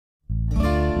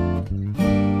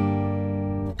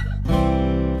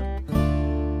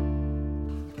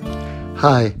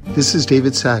Hi, this is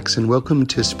David Sachs, and welcome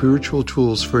to Spiritual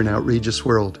Tools for an Outrageous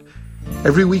World.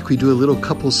 Every week we do a little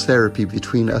couples therapy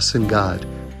between us and God.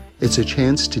 It's a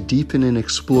chance to deepen and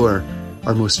explore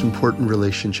our most important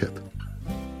relationship.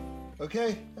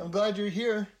 Okay, I'm glad you're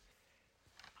here.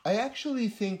 I actually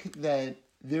think that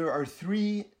there are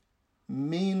three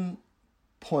main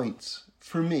points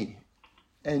for me.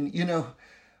 And you know,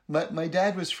 my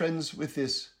dad was friends with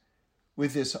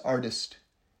this artist,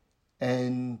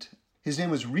 and his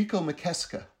name was Rico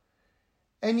Makeska.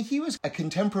 And he was a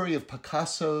contemporary of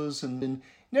Picasso's and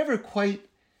never quite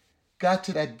got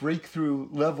to that breakthrough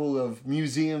level of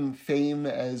museum fame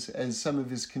as some of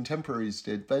his contemporaries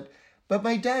did. But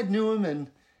my dad knew him,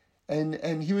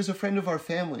 and he was a friend of our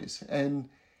family's. And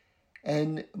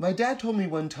my dad told me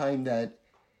one time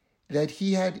that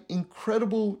he had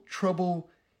incredible trouble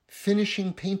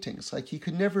finishing paintings. Like he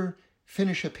could never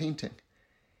finish a painting.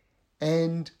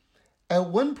 And at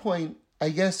one point, I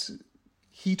guess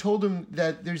he told him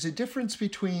that there's a difference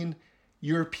between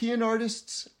European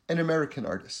artists and American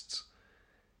artists.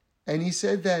 And he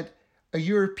said that a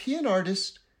European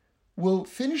artist will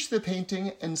finish the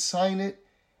painting and sign it,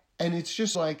 and it's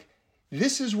just like,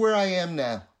 this is where I am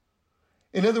now.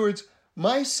 In other words,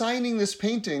 my signing this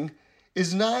painting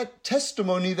is not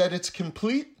testimony that it's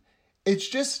complete. It's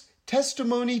just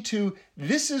testimony to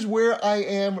this is where I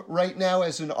am right now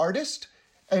as an artist,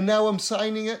 and now I'm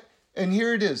signing it, and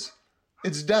here it is.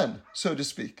 It's done, so to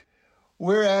speak.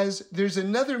 Whereas there's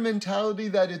another mentality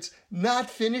that it's not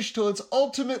finished till it's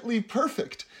ultimately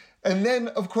perfect. And then,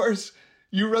 of course,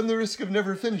 you run the risk of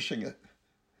never finishing it.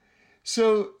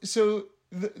 So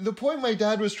the point my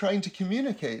dad was trying to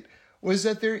communicate was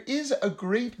that there is a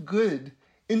great good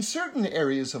in certain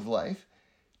areas of life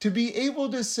to be able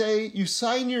to say, you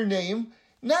sign your name,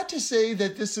 not to say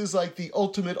that this is like the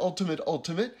ultimate,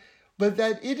 but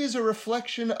that it is a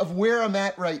reflection of where I'm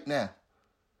at right now.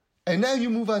 And now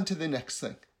you move on to the next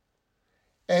thing.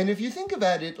 And if you think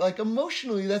about it, like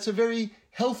emotionally, that's a very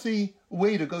healthy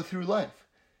way to go through life.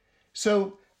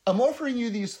 So I'm offering you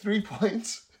these 3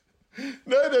 points,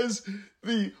 not as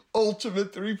the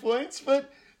ultimate 3 points,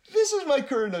 but this is my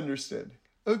current understanding,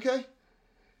 okay?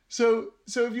 So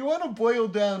if you want to boil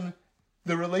down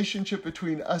the relationship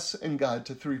between us and God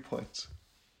to 3 points,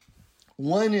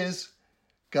 1 is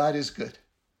God is good.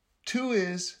 2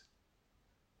 is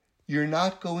you're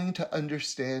not going to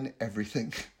understand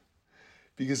everything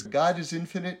because God is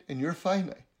infinite and you're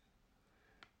finite.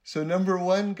 So number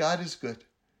 1, God is good.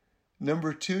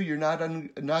 Number 2, you're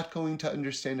not going to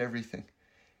understand everything.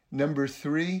 Number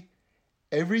 3,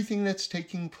 everything that's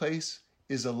taking place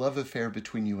is a love affair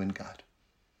between you and God.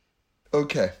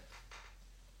 Okay.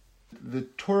 The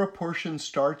Torah portion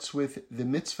starts with the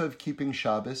mitzvah of keeping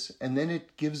Shabbos, and then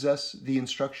it gives us the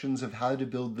instructions of how to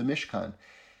build the Mishkan.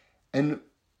 And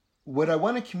what I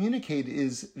want to communicate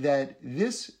is that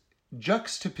this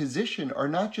juxtaposition are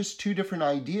not just two different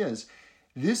ideas.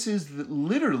 This is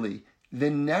literally the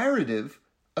narrative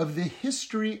of the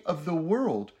history of the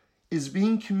world is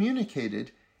being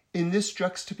communicated in this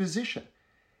juxtaposition.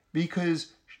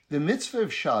 Because the mitzvah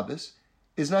of Shabbos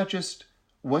is not just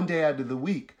one day out of the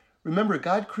week. Remember,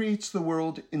 God creates the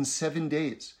world in 7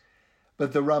 days.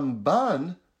 But the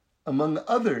Ramban, among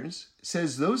others,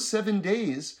 says those 7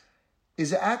 days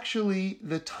is actually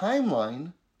the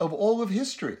timeline of all of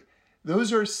history.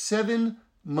 Those are 7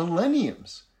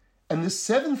 millenniums. And the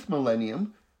 7th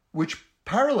millennium, which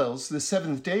parallels the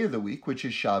 7th day of the week, which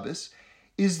is Shabbos,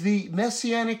 is the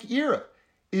Messianic era,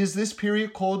 is this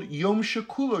period called Yom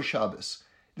Shekulo Shabbos,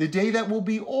 the day that will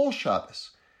be all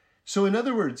Shabbos. So in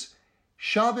other words,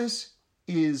 Shabbos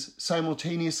is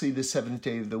simultaneously the 7th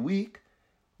day of the week,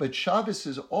 but Shabbos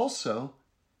is also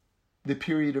the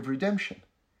period of redemption.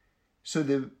 So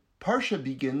the Parsha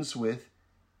begins with,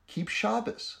 keep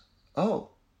Shabbos. Oh,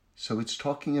 so it's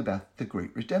talking about the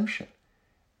great redemption.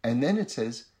 And then it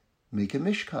says, make a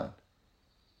Mishkan,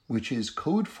 which is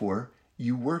code for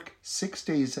you work 6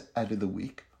 days out of the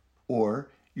week, or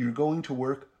you're going to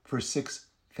work for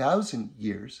 6,000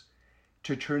 years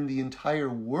to turn the entire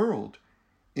world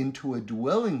into a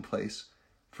dwelling place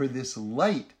for this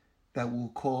light that we'll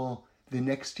call the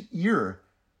next era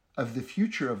of the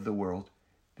future of the world,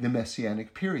 the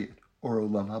Messianic period, or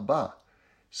Olam Haba.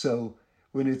 So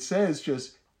when it says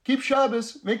just keep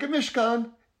Shabbos, make a Mishkan,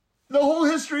 the whole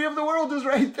history of the world is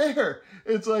right there.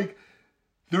 It's like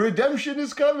the redemption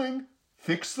is coming,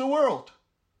 fix the world.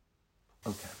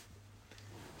 Okay,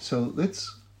 so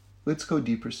let's go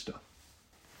deeper still.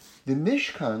 The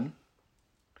Mishkan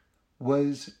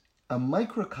was a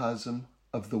microcosm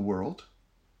of the world,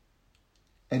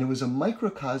 and it was a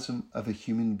microcosm of a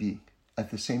human being at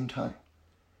the same time.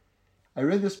 I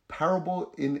read this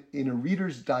parable in a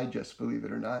Reader's Digest, believe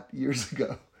it or not, years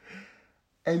ago.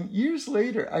 And years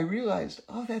later, I realized,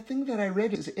 that thing that I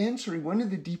read is answering one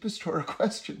of the deepest Torah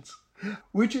questions,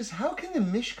 which is, how can the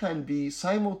Mishkan be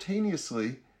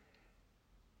simultaneously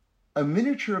a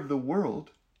miniature of the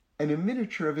world and a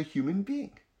miniature of a human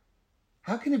being?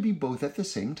 How can it be both at the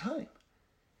same time?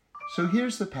 So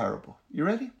here's the parable. You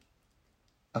ready?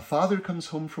 A father comes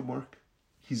home from work.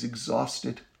 He's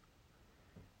exhausted.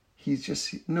 He's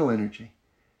just no energy.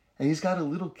 And he's got a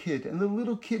little kid. And the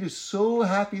little kid is so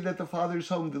happy that the father's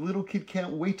home. The little kid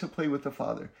can't wait to play with the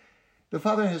father. The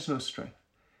father has no strength.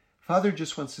 Father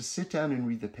just wants to sit down and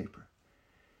read the paper.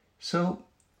 So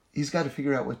he's got to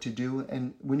figure out what to do.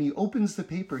 And when he opens the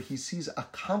paper, he sees a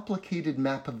complicated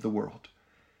map of the world.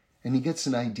 And he gets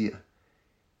an idea.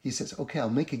 He says, okay, I'll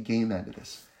make a game out of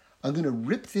this. I'm going to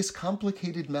rip this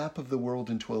complicated map of the world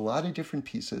into a lot of different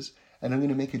pieces, and I'm going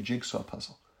to make a jigsaw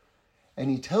puzzle. And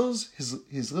he tells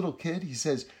his little kid, he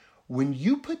says, when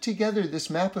you put together this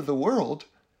map of the world,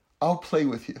 I'll play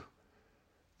with you.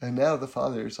 And now the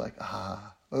father is like,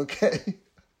 okay.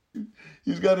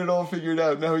 He's got it all figured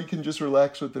out. Now he can just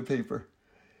relax with the paper.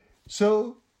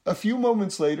 So a few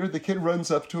moments later, the kid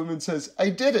runs up to him and says, I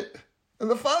did it. And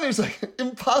the father's like,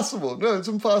 impossible. No, it's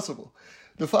impossible.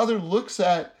 The father looks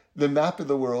at the map of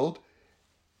the world.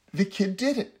 The kid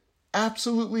did it.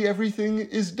 Absolutely everything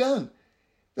is done.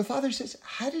 The father says,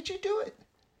 how did you do it?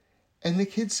 And the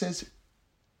kid says,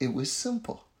 it was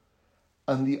simple.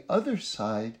 On the other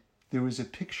side, there was a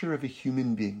picture of a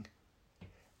human being.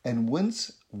 And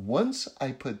once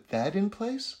I put that in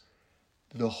place,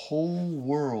 the whole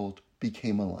world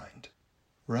became aligned.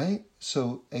 Right?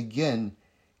 So again,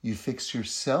 you fix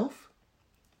yourself,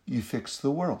 you fix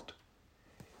the world.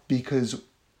 Because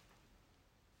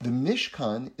the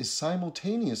Mishkan is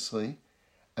simultaneously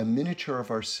a miniature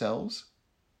of ourselves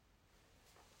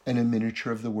and a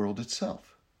miniature of the world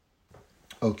itself.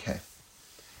 Okay.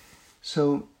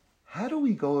 So how do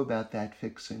we go about that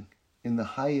fixing in the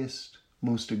highest,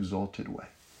 most exalted way?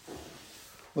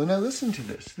 Well, now listen to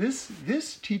this.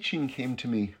 This teaching came to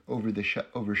me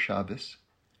over Shabbos.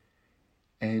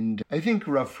 And I think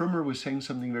Rav Frumer was saying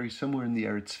something very similar in the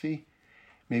Eretz Tzvi.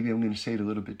 Maybe I'm going to say it a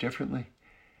little bit differently.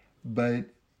 But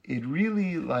it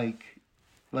really, like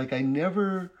I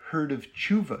never heard of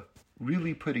tshuva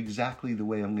really put exactly the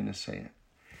way I'm going to say it.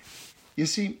 You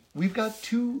see, we've got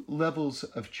two levels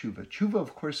of tshuva. Tshuva,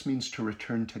 of course, means to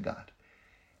return to God.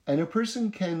 And a person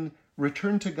can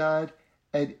return to God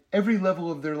at every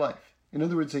level of their life. In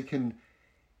other words, they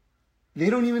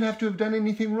don't even have to have done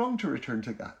anything wrong to return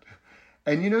to God.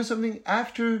 And you know something?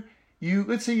 After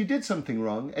let's say you did something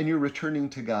wrong and you're returning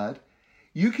to God,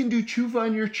 you can do tshuva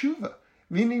on your tshuva.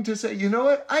 Meaning to say, you know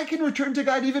what? I can return to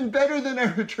God even better than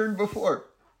I returned before.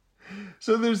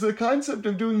 So there's the concept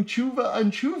of doing tshuva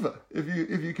on tshuva,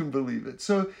 if you can believe it.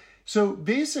 So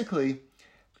basically,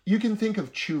 you can think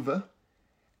of tshuva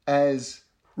as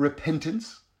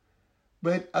repentance.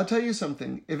 But I'll tell you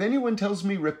something. If anyone tells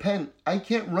me repent, I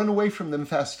can't run away from them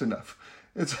fast enough.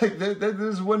 It's like that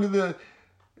is one of the,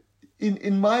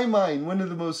 in my mind, one of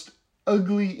the most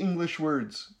ugly English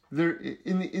words there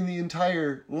in the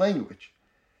entire language.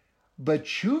 But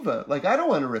tshuva, I don't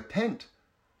want to repent,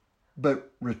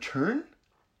 but return?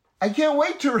 I can't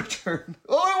wait to return.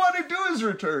 All I want to do is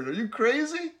return. Are you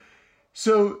crazy?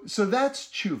 So that's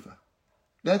tshuva.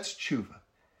 That's tshuva.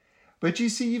 But you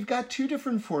see, you've got two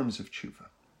different forms of tshuva.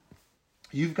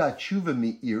 You've got tshuva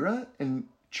me'ira and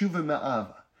tshuva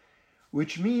me'ava,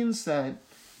 which means that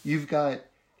you've got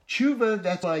tshuva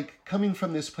that's like coming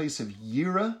from this place of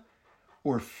yira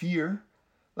or fear.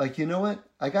 Like, you know what?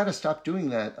 I got to stop doing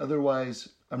that. Otherwise,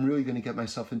 I'm really going to get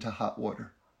myself into hot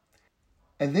water.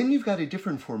 And then you've got a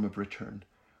different form of return,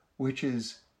 which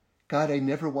is, God, I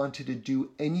never wanted to do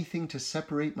anything to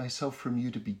separate myself from you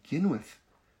to begin with.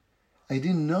 I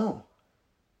didn't know.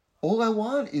 All I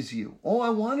want is you. All I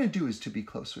want to do is to be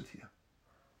close with you.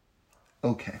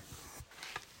 Okay.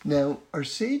 Now, our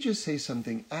sages say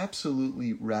something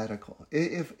absolutely radical.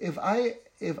 If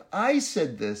I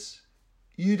said this,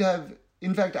 you'd have,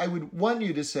 in fact, I would want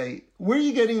you to say, where are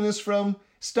you getting this from?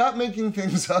 Stop making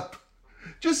things up.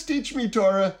 Just teach me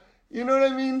Torah. You know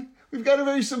what I mean? We've got a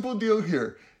very simple deal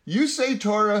here. You say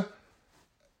Torah,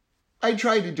 I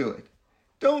try to do it.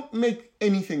 Don't make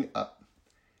anything up.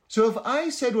 So if I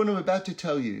said what I'm about to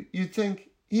tell you, you'd think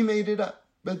he made it up.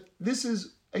 But this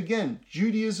is, again,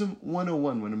 Judaism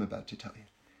 101, what I'm about to tell you.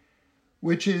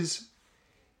 Which is,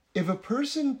 if a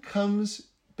person comes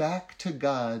back to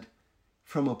God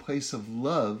from a place of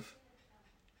love,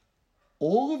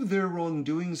 all of their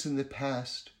wrongdoings in the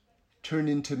past turn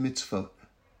into mitzvot.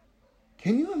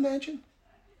 Can you imagine?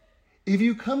 If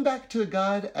you come back to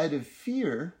God out of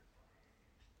fear,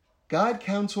 God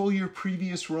counts all your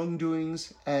previous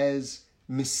wrongdoings as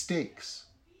mistakes.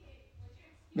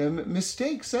 Now,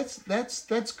 mistakes,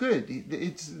 that's good.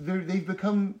 They've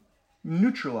become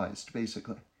neutralized,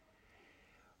 basically.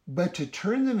 But to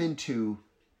turn them into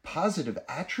positive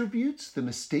attributes, the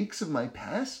mistakes of my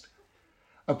past,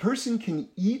 a person can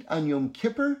eat on Yom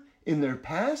Kippur in their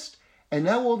past, and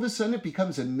now all of a sudden it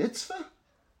becomes a mitzvah?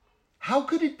 How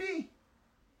could it be?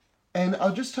 And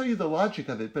I'll just tell you the logic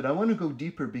of it, but I want to go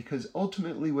deeper because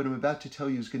ultimately what I'm about to tell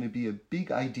you is going to be a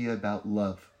big idea about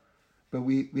love. But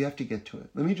we have to get to it.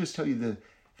 Let me just tell you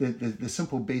the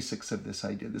simple basics of this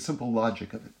idea, the simple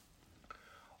logic of it.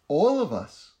 All of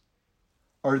us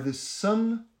are the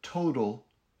sum total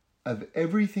of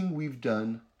everything we've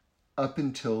done up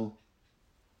until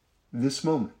this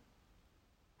moment.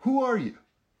 Who are you?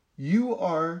 You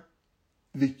are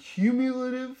the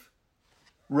cumulative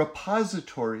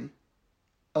repository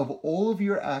of all of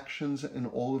your actions and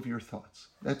all of your thoughts.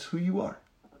 That's who you are.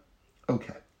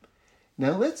 Okay.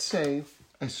 Now let's say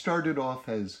I started off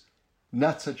as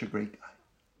not such a great guy,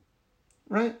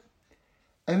 right?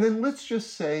 And then let's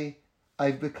just say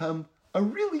I've become a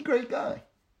really great guy.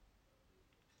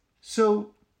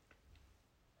 So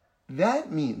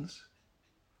that means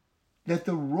that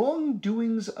the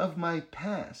wrongdoings of my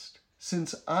past,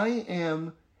 since I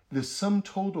am the sum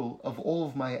total of all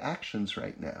of my actions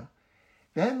right now,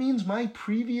 that means my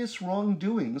previous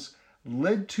wrongdoings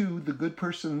led to the good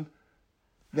person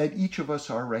that each of us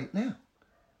are right now.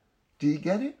 Do you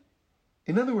get it?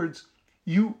 In other words,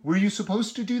 were you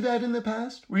supposed to do that in the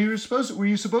past? Were you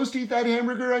supposed to eat that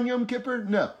hamburger on Yom Kippur?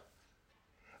 No.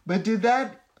 But did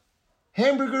that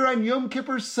hamburger on Yom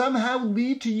Kippur somehow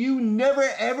lead to you never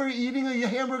ever eating a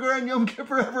hamburger on Yom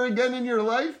Kippur ever again in your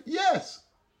life? Yes.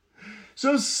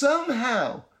 So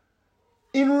somehow,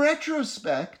 in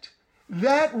retrospect,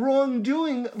 that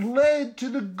wrongdoing led to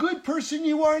the good person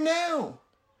you are now.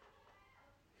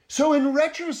 So in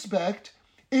retrospect,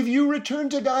 if you return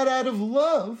to God out of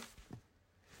love,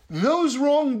 those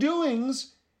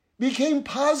wrongdoings became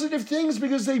positive things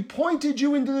because they pointed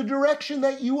you into the direction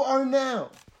that you are now.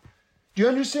 Do you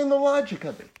understand the logic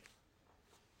of it?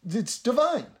 It's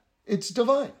divine. It's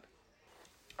divine.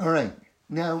 All right.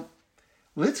 Now,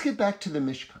 let's get back to the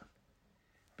Mishkan.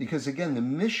 Because again, the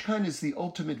Mishkan is the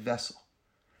ultimate vessel.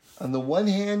 On the one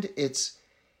hand, it's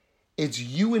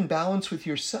you in balance with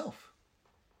yourself.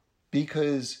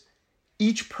 Because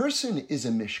each person is a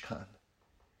Mishkan.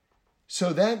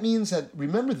 So that means that,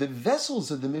 remember, the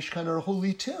vessels of the Mishkan are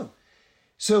holy too.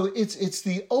 So it's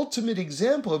the ultimate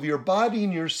example of your body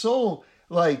and your soul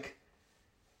like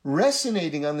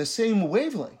resonating on the same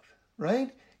wavelength,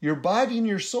 right? Your body and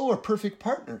your soul are perfect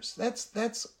partners.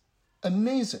 That's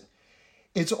amazing.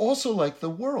 It's also like the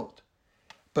world.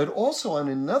 But also on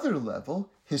another level,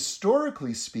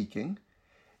 historically speaking,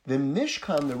 the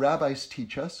Mishkan, the rabbis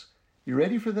teach us, you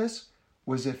ready for this?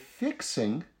 Was a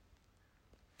fixing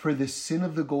for the sin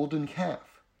of the golden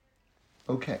calf.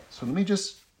 Okay, so let me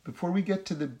just, before we get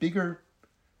to the bigger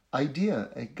idea,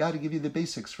 I got to give you the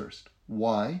basics first.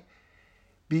 Why?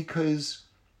 Because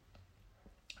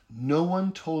no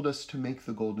one told us to make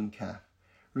the golden calf.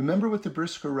 Remember what the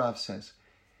Brisker Rav says.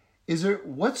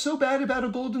 What's so bad about a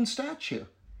golden statue?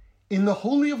 In the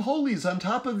Holy of Holies, on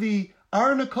top of the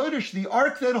Aron HaKodesh, the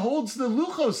ark that holds the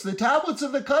luchos, the tablets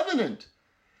of the covenant,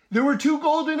 there were 2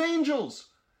 golden angels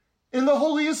in the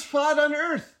holiest spot on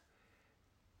earth.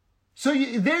 So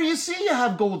there you see you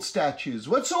have gold statues.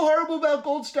 What's so horrible about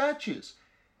gold statues?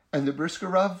 And the Brisker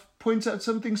Rav points out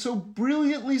something so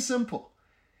brilliantly simple.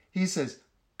 He says,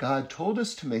 God told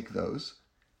us to make those.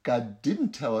 God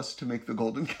didn't tell us to make the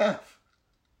golden calf.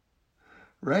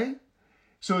 Right?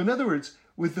 So in other words,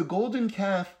 with the golden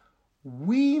calf,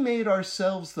 we made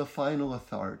ourselves the final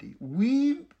authority.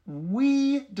 We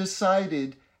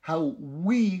decided how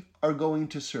we are going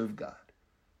to serve God.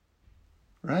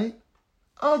 Right?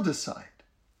 I'll decide.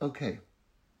 Okay.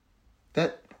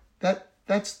 That's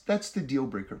the deal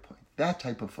breaker point. That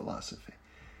type of philosophy.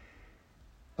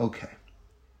 Okay.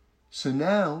 So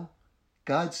now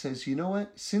God says, you know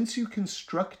what? Since you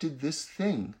constructed this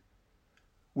thing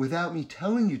without me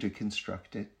telling you to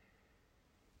construct it,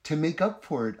 to make up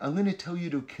for it, I'm going to tell you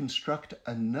to construct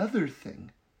another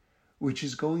thing, which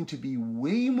is going to be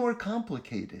way more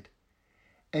complicated.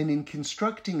 And in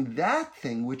constructing that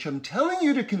thing, which I'm telling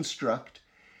you to construct,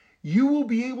 you will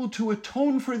be able to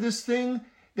atone for this thing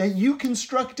that you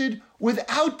constructed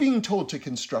without being told to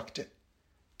construct it.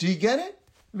 Do you get it?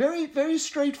 Very, very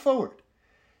straightforward.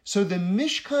 So the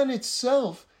Mishkan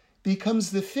itself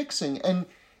becomes the fixing. And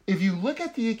If you look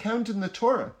at the account in the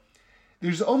Torah,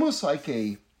 there's almost like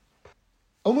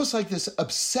this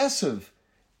obsessive,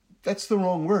 that's the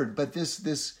wrong word, but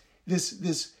this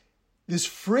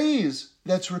phrase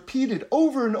that's repeated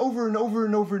over and over and over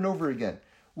and over and over again,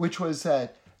 which was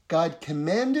that God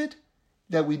commanded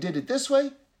that we did it this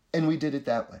way, and we did it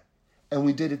that way, and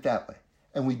we did it that way,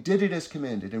 and we did it as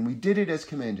commanded, and we did it as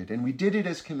commanded, and we did it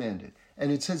as commanded.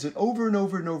 And it says it over and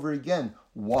over and over again.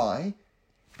 Why?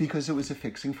 Because it was a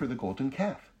fixing for the golden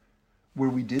calf, where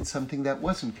we did something that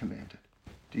wasn't commanded.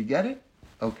 Do you get it?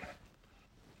 Okay.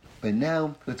 But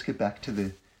now, let's get back to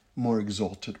the more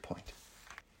exalted point.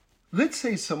 Let's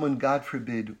say someone, God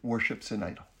forbid, worships an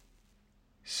idol.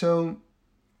 So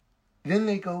then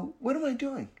they go, what am I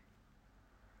doing?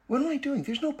 What am I doing?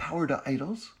 There's no power to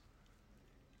idols.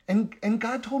 And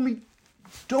God told me,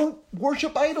 don't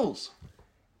worship idols.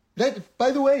 That,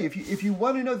 by the way, if you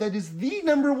want to know, that is the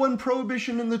number one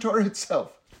prohibition in the Torah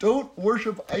itself. Don't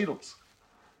worship idols.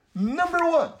 Number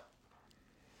one.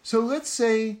 So let's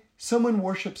say someone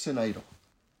worships an idol.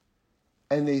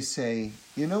 And they say,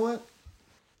 you know what?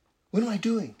 What am I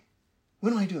doing?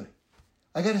 What am I doing?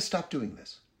 I got to stop doing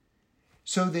this.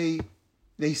 So they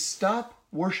stop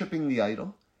worshiping the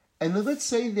idol. And then let's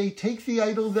say they take the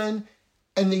idol then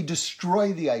and they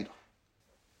destroy the idol.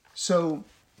 So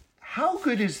how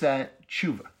good is that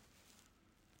tshuva?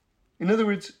 In other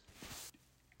words,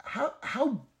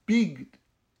 how big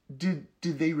did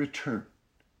they return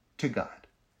to God?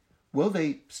 Well,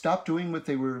 they stopped doing what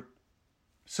they were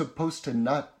supposed to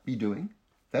not be doing.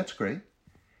 That's great.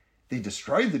 They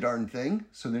destroyed the darn thing,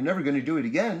 so they're never going to do it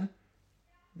again.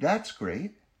 That's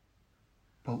great.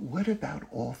 But what about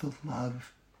all the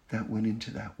love that went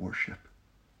into that worship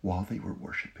while they were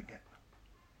worshiping it?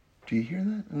 Do you hear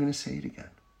that? I'm going to say it again.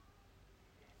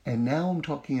 And now I'm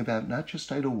talking about not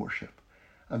just idol worship.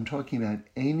 I'm talking about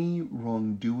any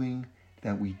wrongdoing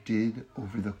that we did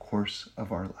over the course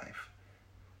of our life.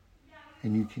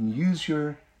 And you can use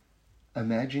your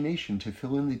imagination to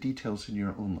fill in the details in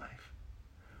your own life.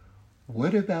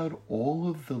 What about all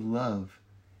of the love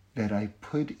that I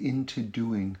put into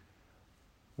doing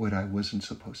what I wasn't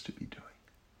supposed to be doing?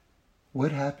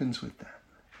 What happens with that?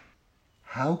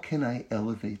 How can I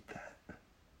elevate that?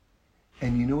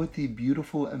 And you know what the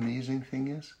beautiful, amazing thing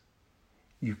is?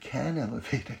 You can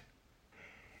elevate it.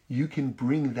 You can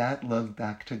bring that love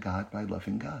back to God by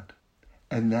loving God.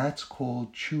 And that's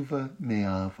called tshuva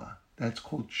me'ava. That's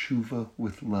called tshuva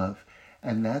with love.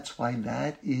 And that's why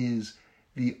that is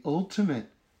the ultimate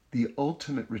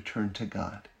return to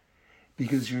God.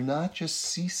 Because you're not just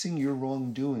ceasing your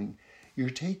wrongdoing. You're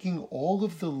taking all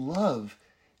of the love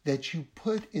that you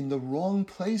put in the wrong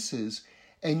places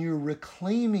and you're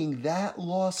reclaiming that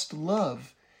lost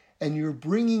love and you're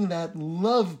bringing that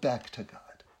love back to God.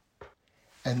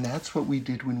 And that's what we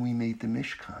did when we made the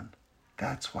Mishkan.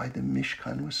 That's why the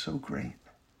Mishkan was so great.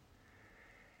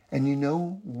 And you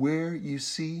know where you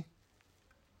see?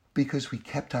 Because we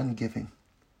kept on giving.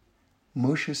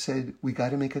 Moshe said, we got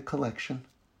to make a collection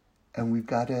and we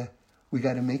got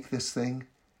to make this thing,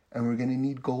 and we're going to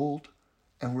need gold,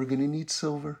 and we're going to need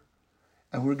silver,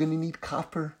 and we're going to need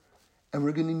copper, and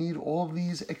we're going to need all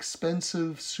these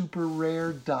expensive, super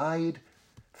rare, dyed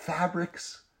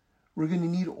fabrics. We're going to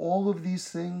need all of these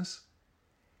things.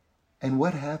 And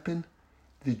what happened?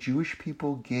 The Jewish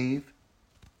people gave,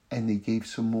 and they gave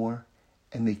some more,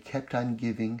 and they kept on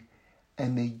giving,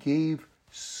 and they gave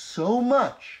so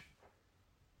much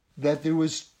that there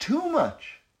was too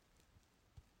much.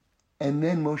 And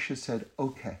then Moshe said,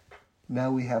 okay,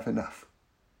 now we have enough.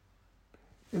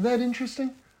 Isn't that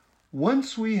interesting?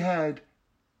 Once we had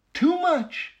too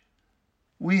much,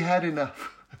 we had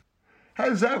enough. How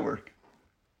does that work?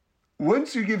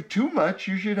 Once you give too much,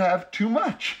 you should have too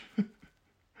much.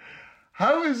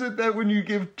 How is it that when you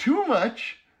give too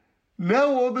much,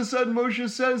 now all of a sudden Moshe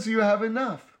says you have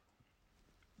enough?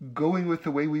 Going with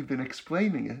the way we've been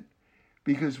explaining it,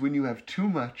 because when you have too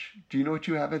much, do you know what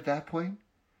you have at that point?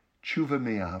 Tshuva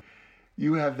me'av.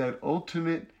 You have that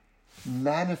ultimate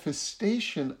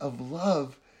manifestation of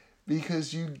love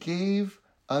because you gave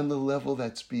on the level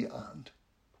that's beyond.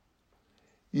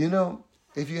 You know,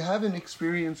 if you haven't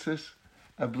experienced this,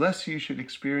 I bless you should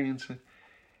experience it.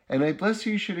 And I bless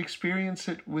you should experience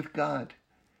it with God.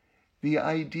 The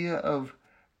idea of,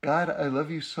 God, I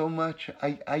love you so much.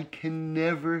 I can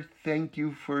never thank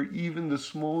you for even the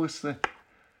smallest thing.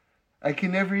 I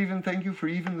can never even thank you for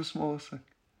even the smallest thing.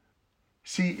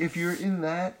 See, if you're in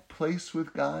that place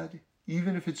with God,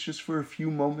 even if it's just for a few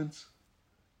moments,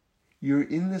 you're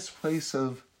in this place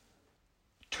of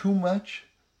too much,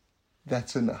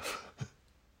 that's enough.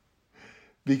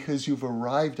 Because you've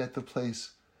arrived at the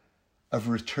place of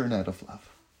return out of love.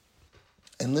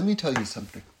 And let me tell you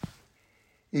something.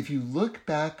 If you look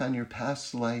back on your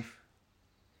past life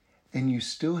and you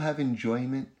still have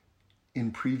enjoyment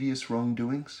in previous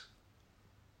wrongdoings,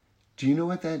 do you know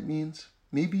what that means?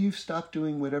 Maybe you've stopped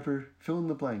doing whatever, fill in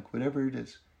the blank, whatever it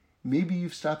is. Maybe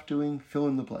you've stopped doing fill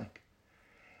in the blank.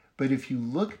 But if you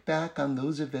look back on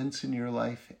those events in your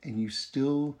life and you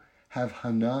still have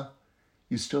hana,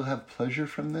 you still have pleasure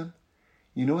from them,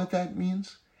 you know what that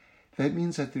means? That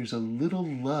means that there's a little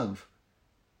love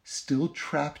still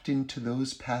trapped into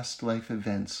those past life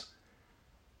events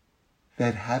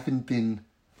that haven't been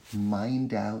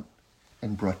mined out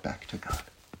and brought back to God.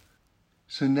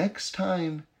 So next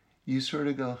time you sort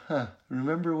of go,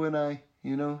 remember when I,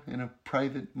 in a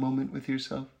private moment with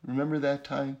yourself, remember that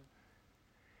time?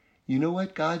 You know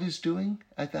what God is doing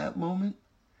at that moment?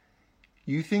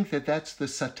 You think that that's the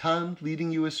Satan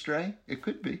leading you astray? It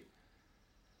could be.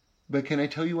 But can I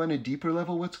tell you on a deeper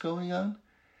level what's going on?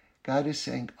 God is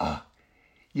saying,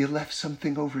 you left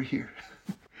something over here.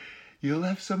 You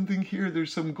left something here.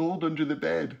 There's some gold under the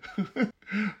bed.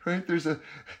 Right? There's a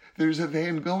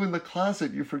Van Gogh in the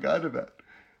closet you forgot about.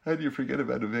 How do you forget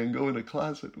about a Van Gogh in a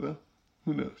closet? Well,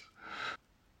 who knows?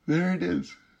 There it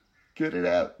is. Get it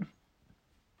out.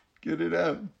 Get it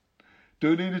out.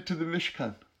 Donate it to the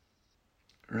Mishkan.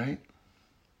 Right?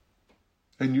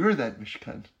 And you're that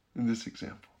Mishkan in this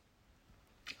example.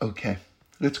 Okay,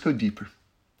 let's go deeper.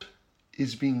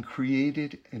 Is being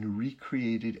created and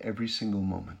recreated every single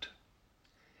moment.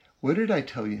 What did I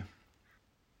tell you?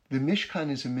 The Mishkan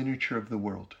is a miniature of the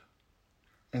world.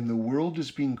 And the world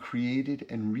is being created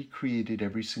and recreated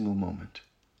every single moment.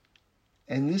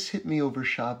 And this hit me over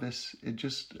Shabbos.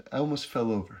 I almost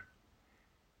fell over.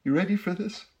 You ready for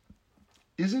this?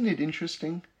 Isn't it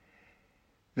interesting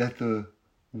that the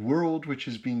world which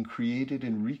is being created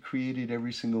and recreated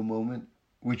every single moment,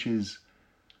 which is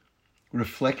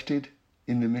reflected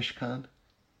in the Mishkan,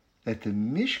 that the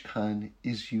Mishkan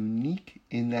is unique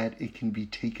in that it can be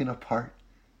taken apart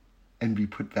and be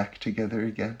put back together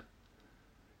again?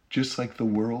 Just like the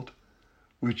world,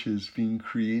 which is being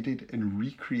created and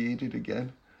recreated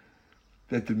again,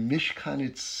 that the Mishkan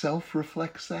itself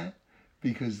reflects that,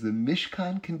 because the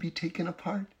Mishkan can be taken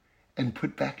apart and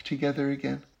put back together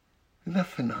again. Isn't that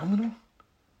phenomenal?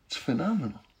 It's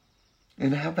phenomenal.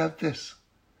 And how about this?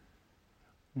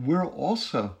 We're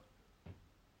also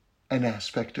an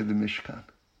aspect of the Mishkan,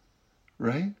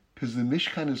 right? Because the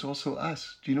Mishkan is also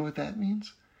us. Do you know what that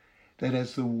means? That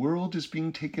as the world is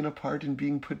being taken apart and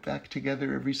being put back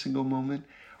together every single moment,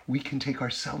 we can take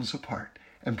ourselves apart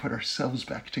and put ourselves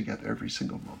back together every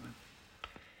single moment.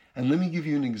 And let me give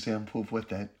you an example of what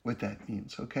that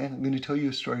means, okay? I'm going to tell you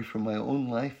a story from my own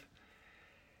life,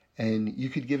 and you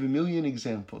could give a million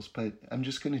examples, but I'm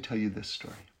just going to tell you this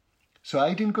story. So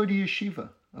I didn't go to yeshiva,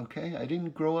 okay? I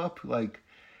didn't grow up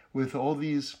with all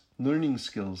these learning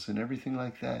skills and everything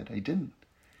like that. I didn't.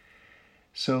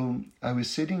 So I was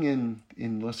sitting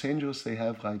in Los Angeles. They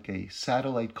have a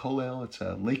satellite kollel. It's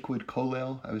a Lakewood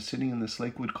kollel. I was sitting in this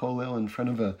Lakewood kollel in front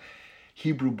of a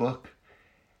Hebrew book.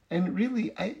 And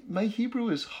really, my Hebrew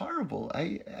is horrible.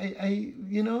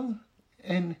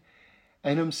 And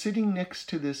I'm sitting next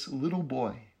to this little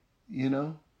boy,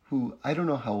 who I don't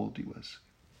know how old he was.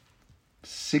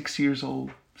 6 years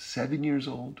old, 7 years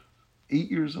old, 8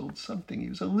 years old, something. He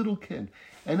was a little kid.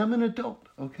 And I'm an adult,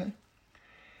 okay?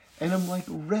 And I'm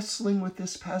wrestling with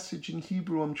this passage in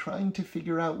Hebrew. I'm trying to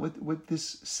figure out what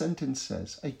this sentence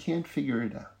says. I can't figure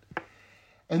it out.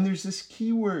 And there's this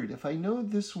key word. If I know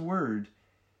this word,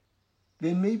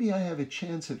 then maybe I have a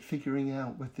chance at figuring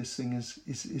out what this thing is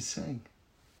saying.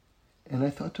 And I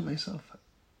thought to myself,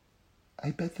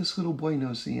 I bet this little boy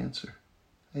knows the answer.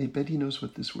 I bet he knows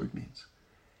what this word means.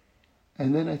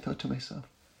 And then I thought to myself,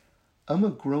 I'm a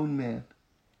grown man.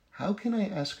 How can I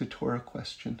ask a Torah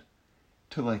question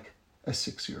to a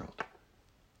 6-year-old?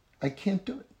 I can't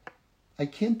do it. I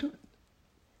can't do it.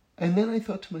 And then I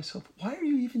thought to myself, why are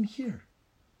you even here?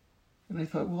 And I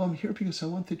thought, well, I'm here because I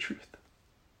want the truth.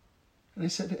 And I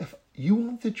said, if you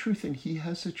want the truth and he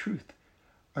has the truth,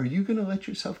 are you going to let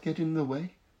yourself get in the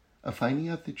way of finding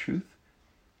out the truth?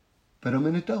 But I'm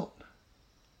an adult.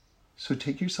 So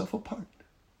take yourself apart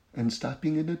and stop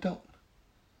being an adult.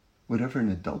 Whatever an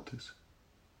adult is.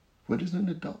 What is an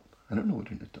adult? I don't know what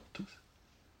an adult is.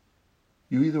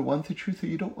 You either want the truth or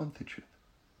you don't want the truth.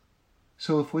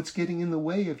 So if what's getting in the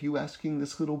way of you asking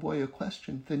this little boy a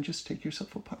question, then just take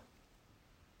yourself apart.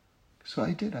 So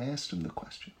I did. I asked him the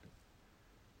question.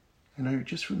 And I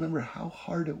just remember how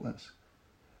hard it was.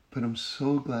 But I'm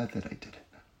so glad that I did it.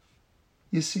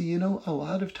 You see, a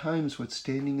lot of times what's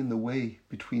standing in the way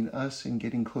between us and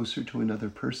getting closer to another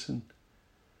person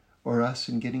or us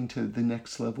in getting to the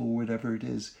next level, whatever it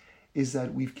is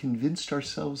that we've convinced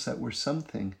ourselves that we're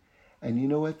something. And you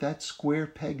know what? That square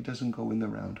peg doesn't go in the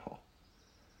round hole.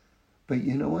 But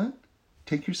you know what?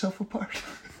 Take yourself apart.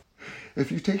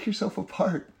 If you take yourself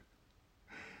apart,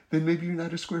 then maybe you're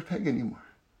not a square peg anymore.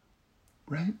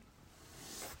 Right?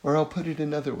 Or I'll put it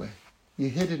another way. You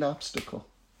hit an obstacle.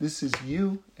 This is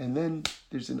you, and then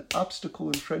there's an obstacle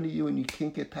in front of you and you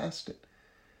can't get past it.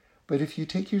 But if you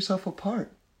take yourself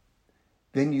apart,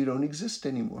 then you don't exist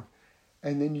anymore.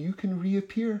 And then you can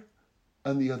reappear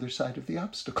on the other side of the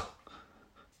obstacle.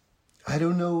 I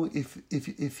don't know if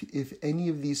any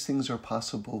of these things are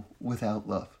possible without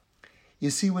love. You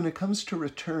see, when it comes to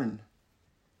return,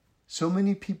 so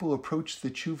many people approach the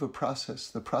tshuva process,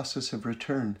 the process of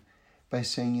return, by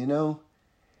saying, you know,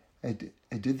 I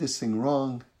did this thing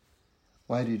wrong.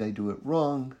 Why did I do it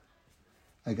wrong?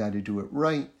 I got to do it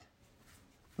right.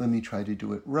 Let me try to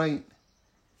do it right.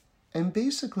 And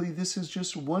basically, this is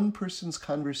just one person's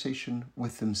conversation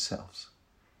with themselves.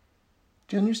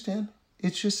 Do you understand?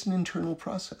 It's just an internal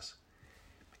process.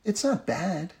 It's not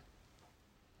bad,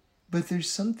 but there's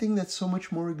something that's so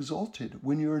much more exalted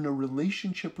when you're in a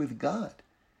relationship with God.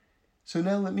 So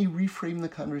now let me reframe the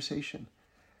conversation.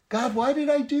 God, why did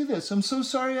I do this? I'm so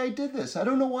sorry I did this. I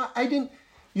don't know why I didn't.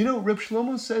 You know, Reb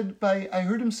Shlomo said I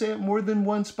heard him say it more than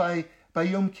once by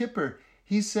Yom Kippur.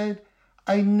 He said,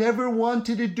 I never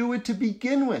wanted to do it to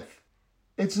begin with.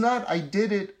 It's not, I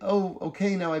did it, oh,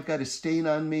 okay, now I've got a stain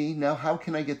on me. Now how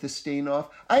can I get the stain off?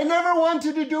 I never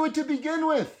wanted to do it to begin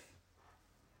with.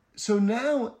 So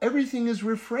now everything is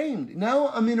reframed. Now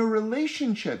I'm in a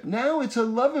relationship. Now it's a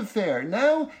love affair.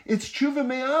 Now it's tshuva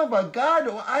me'ava. God,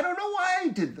 I don't know why I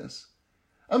did this.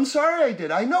 I'm sorry I did.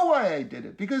 I know why I did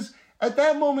it. Because at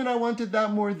that moment I wanted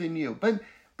that more than you.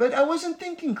 But I wasn't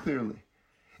thinking clearly.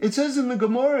 It says in the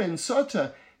Gemara in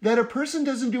Sota that a person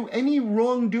doesn't do any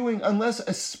wrongdoing unless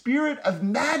a spirit of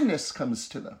madness comes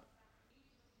to them.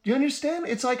 Do you understand?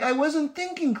 It's like I wasn't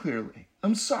thinking clearly.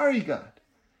 I'm sorry, God.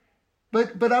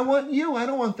 But I want you. I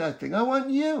don't want that thing. I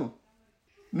want you.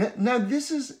 Now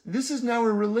this is now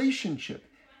a relationship.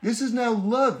 This is now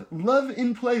love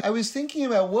in play. I was thinking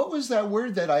about what was that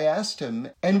word that I asked him,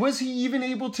 and was he even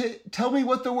able to tell me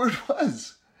what the word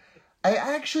was? I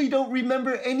actually don't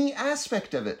remember any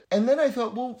aspect of it. And then I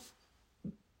thought, well,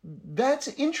 that's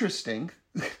interesting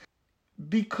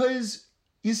because,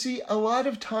 you see, a lot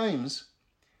of times,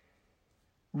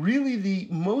 really the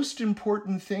most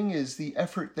important thing is the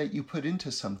effort that you put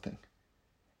into something.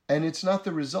 And it's not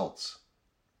the results.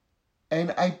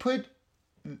 And I put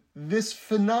this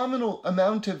phenomenal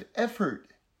amount of effort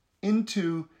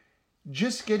into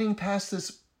just getting past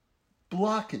this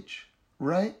blockage,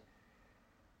 right?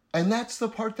 And that's the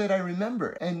part that I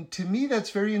remember. And to me,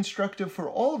 that's very instructive for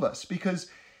all of us because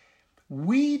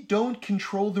we don't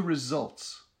control the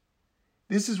results.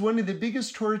 This is one of the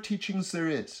biggest Torah teachings there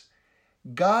is.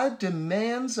 God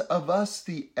demands of us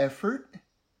the effort,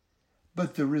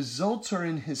 but the results are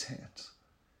in His hands.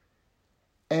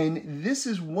 And this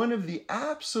is one of the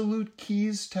absolute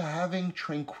keys to having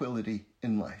tranquility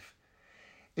in life.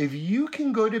 If you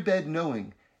can go to bed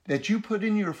knowing that you put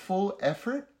in your full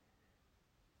effort,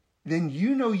 then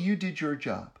you know you did your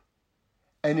job.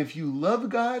 And if you love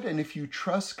God and if you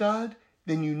trust God,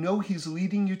 then you know He's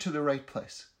leading you to the right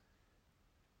place.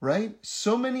 Right?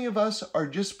 So many of us are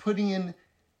just putting in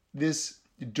this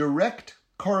direct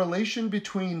correlation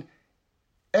between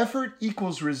effort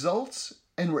equals results,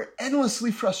 and we're endlessly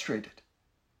frustrated.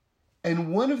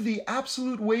 And one of the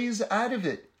absolute ways out of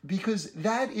it, because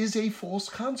that is a false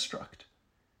construct.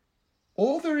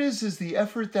 All there is the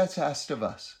effort that's asked of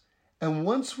us. And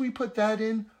once we put that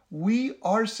in, we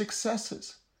are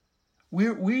successes.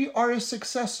 We are a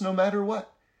success no matter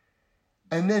what.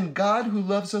 And then God who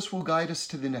loves us will guide us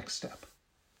to the next step.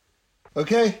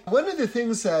 Okay, one of the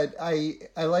things that I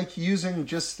like using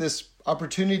just this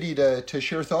opportunity to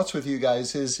share thoughts with you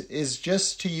guys is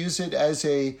just to use it as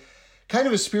a kind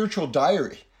of a spiritual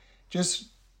diary.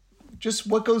 Just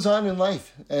what goes on in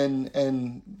life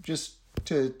and just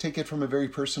to take it from a very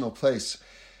personal place.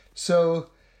 So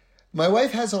my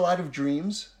wife has a lot of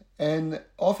dreams, and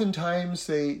oftentimes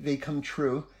they come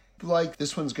true. Like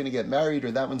this one's going to get married,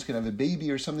 or that one's going to have a baby,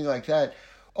 or something like that.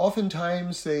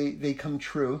 Oftentimes they come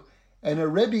true. And a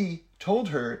Rebbe told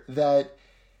her that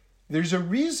there's a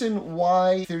reason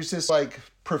why there's this like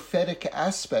prophetic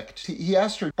aspect. He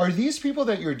asked her, are these people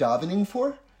that you're davening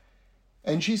for?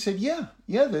 And she said, yeah,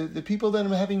 the people that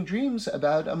I'm having dreams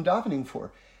about, I'm davening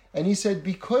for. And he said,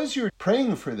 because you're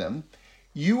praying for them,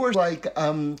 you are like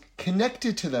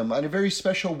connected to them on a very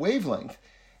special wavelength.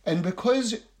 And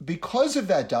because of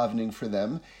that davening for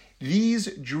them, these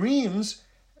dreams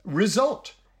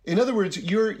result. In other words,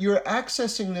 you're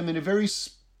accessing them in a very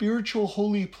spiritual,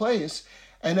 holy place,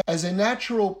 and as a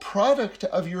natural product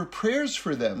of your prayers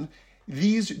for them,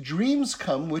 these dreams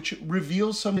come which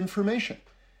reveal some information.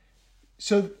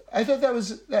 So I thought that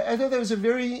was a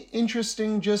very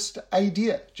interesting just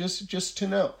idea, just to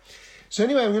know. So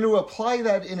anyway, I'm going to apply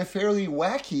that in a fairly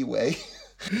wacky way,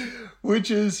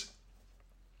 which is,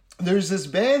 there's this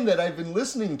band that I've been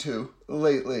listening to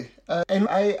lately, and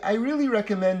I really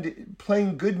recommend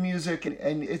playing good music,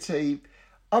 and it's a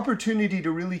opportunity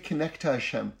to really connect to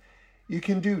Hashem. You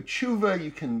can do tshuva,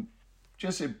 you can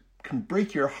it can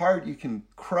break your heart, you can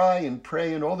cry and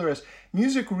pray and all the rest.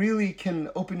 Music really can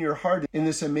open your heart in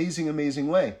this amazing, amazing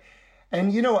way.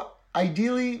 And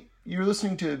ideally, you're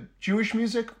listening to Jewish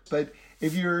music, but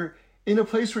if you're in a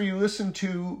place where you listen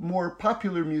to more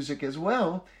popular music as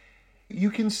well, you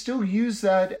can still use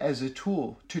that as a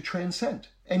tool to transcend.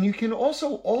 And you can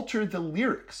also alter the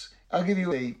lyrics. I'll give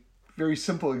you a very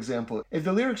simple example. If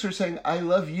the lyrics are saying, I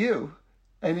love you,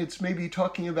 and it's maybe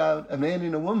talking about a man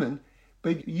and a woman,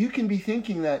 but you can be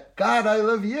thinking that, God, I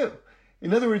love you.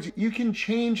 In other words, you can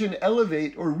change and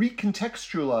elevate or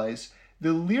recontextualize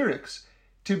the lyrics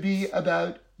to be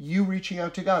about you reaching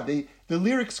out to God. The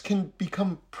lyrics can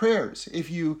become prayers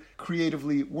if you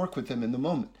creatively work with them in the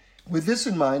moment. With this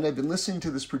in mind, I've been listening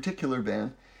to this particular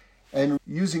band and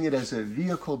using it as a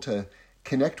vehicle to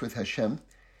connect with Hashem.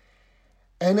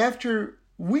 And after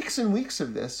weeks and weeks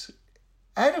of this,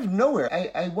 out of nowhere,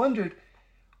 I wondered,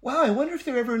 wow, I wonder if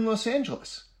they're ever in Los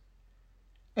Angeles.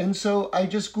 And so I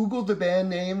just Googled the band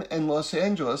name and Los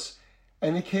Angeles,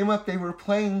 and it came up they were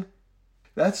playing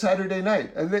that Saturday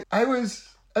night. And I was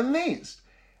amazed.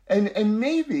 And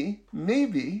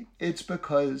maybe it's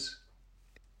because,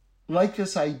 like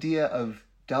this idea of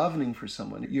davening for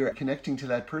someone, you're connecting to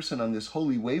that person on this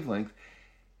holy wavelength.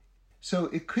 So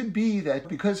it could be that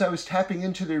because I was tapping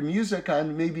into their music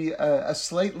on maybe a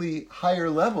slightly higher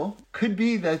level, could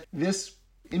be that this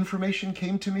information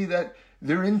came to me that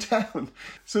they're in town.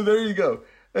 So there you go.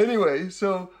 Anyway,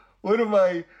 so one of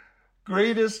my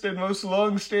greatest and most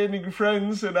long-standing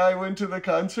friends and I went to the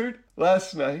concert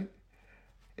last night.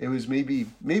 It was maybe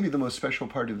the most special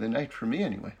part of the night for me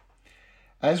anyway.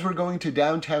 As we're going to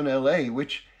downtown LA,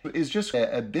 which is just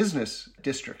a business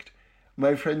district,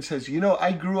 my friend says,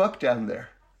 I grew up down there.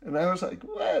 And I was like,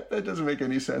 what? That doesn't make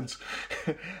any sense.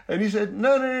 And he said,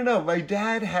 no. My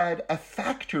dad had a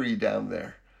factory down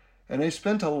there. And I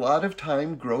spent a lot of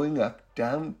time growing up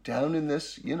down in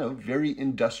this, very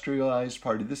industrialized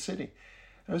part of the city.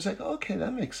 I was like, okay,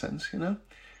 that makes sense,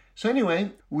 So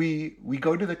anyway, we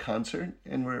go to the concert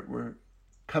and we're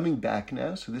coming back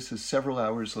now. So this is several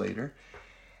hours later.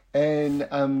 And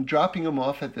I'm dropping him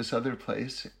off at this other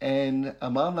place. And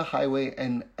I'm on the highway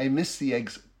and I miss the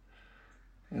exit.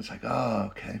 And it's like, oh,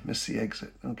 okay, miss the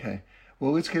exit. Okay.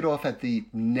 Well, let's get off at the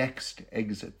next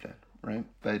exit then, right?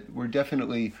 But we're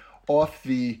definitely off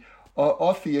the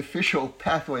official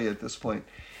pathway at this point.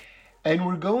 And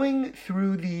we're going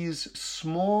through these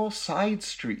small side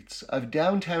streets of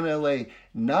downtown LA,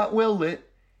 not well lit,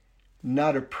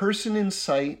 not a person in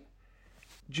sight,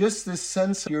 just this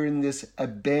sense you're in this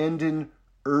abandoned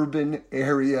urban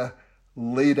area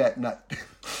late at night.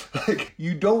 Like,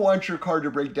 you don't want your car to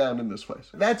break down in this place.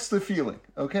 That's the feeling,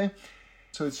 okay?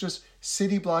 So it's just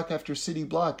city block after city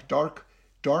block, dark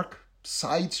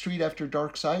side street after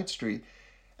dark side street.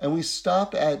 And we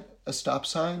stop at a stop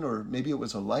sign, or maybe it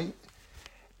was a light.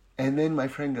 And then my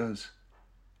friend goes,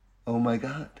 oh my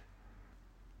God.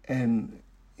 And,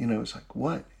 it's like,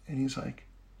 what? And he's like,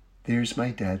 there's my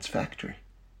dad's factory.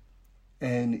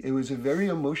 And it was a very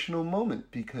emotional moment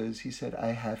because he said,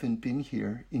 I haven't been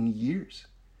here in years.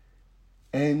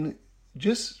 And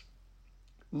just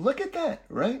look at that,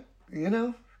 right?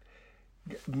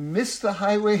 Miss the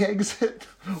highway exit,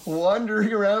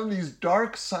 wandering around these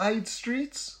dark side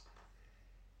streets.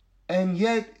 And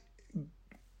yet,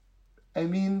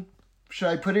 should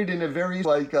I put it in a very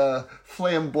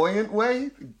flamboyant way?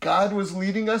 God was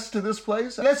leading us to this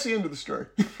place. That's the end of the story.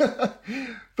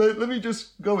 But let me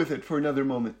just go with it for another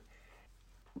moment.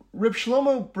 Reb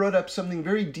Shlomo brought up something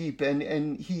very deep,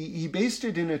 and he based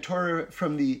it in a Torah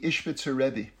from the Ishbitzer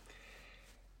Rebbe.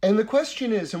 And the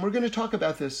question is, and we're going to talk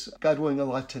about this, God willing, a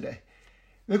lot today.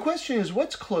 The question is,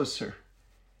 what's closer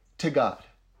to God,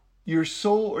 your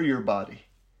soul or your body?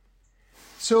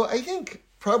 So I think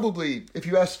probably if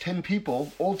you ask 10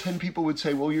 people, all 10 people would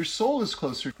say, well, your soul is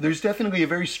closer. There's definitely a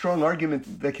very strong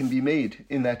argument that can be made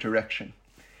in that direction.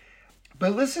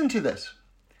 But listen to this.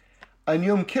 On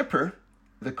Yom Kippur,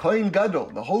 the Kohen Gadol,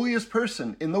 the holiest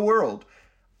person in the world,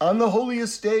 on the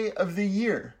holiest day of the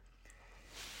year,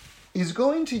 is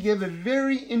going to give a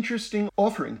very interesting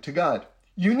offering to God,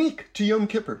 unique to Yom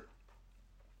Kippur.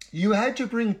 You had to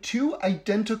bring 2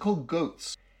 identical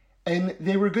goats, and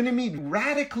they were going to meet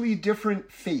radically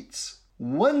different fates.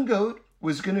 One goat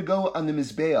was going to go on the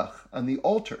Mizbeach, on the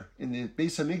altar, in the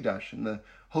Beis HaMikdash, in the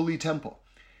Holy Temple.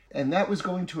 And that was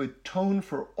going to atone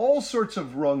for all sorts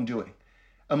of wrongdoing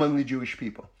among the Jewish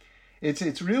people.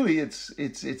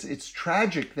 It's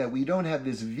tragic that we don't have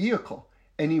this vehicle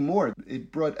anymore.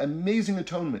 It brought amazing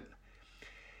atonement.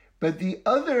 But the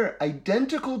other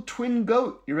identical twin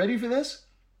goat, you ready for this?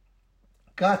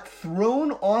 Got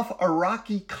thrown off a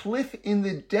rocky cliff in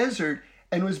the desert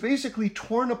and was basically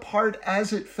torn apart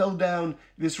as it fell down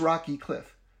this rocky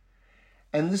cliff.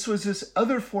 And this was this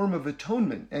other form of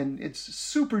atonement, and it's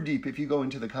super deep if you go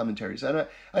into the commentaries. I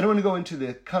don't want to go into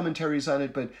the commentaries on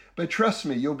it, but trust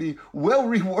me, you'll be well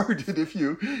rewarded if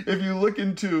you look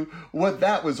into what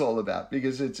that was all about,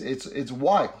 because it's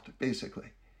wild,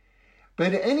 basically.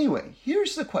 But anyway,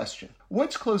 here's the question.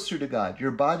 What's closer to God,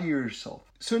 your body or your soul?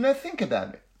 So now think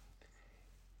about it.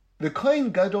 The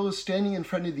Kohen Gadol is standing in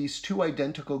front of these 2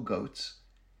 identical goats,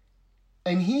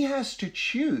 and he has to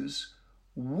choose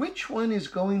which one is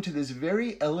going to this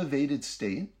very elevated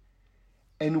state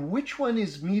and which one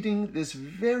is meeting this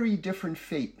very different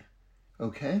fate.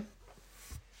 Okay?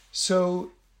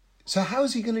 So how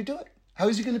is he going to do it? How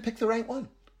is he going to pick the right one?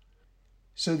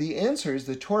 So the answer is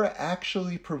the Torah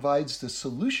actually provides the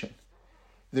solution.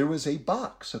 There was a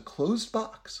box, a closed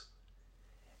box.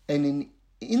 And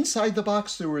inside the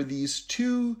box, there were these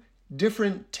 2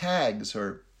 different tags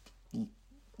or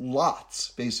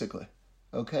lots, basically.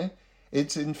 Okay?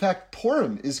 It's, in fact,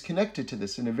 Purim is connected to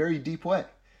this in a very deep way.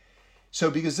 So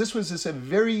because this was a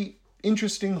very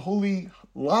interesting holy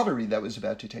lottery that was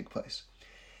about to take place.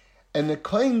 And the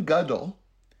Kohen Gadol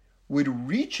would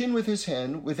reach in with his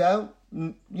hand without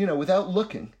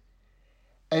looking,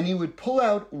 and he would pull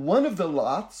out one of the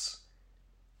lots,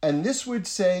 and this would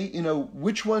say,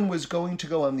 which one was going to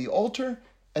go on the altar,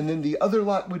 and then the other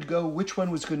lot would go, which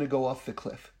one was going to go off the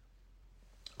cliff.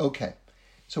 Okay,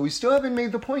 so we still haven't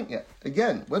made the point yet.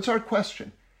 Again, what's our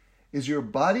question? Is your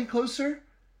body closer,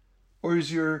 or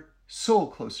is your soul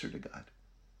closer to God?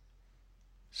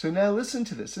 So now listen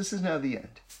to this. This is now the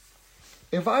end.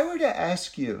 If I were to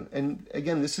ask you, and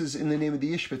again, this is in the name of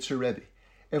the Ishbitzer Rebbe,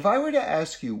 if I were to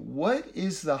ask you, what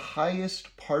is the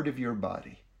highest part of your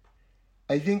body?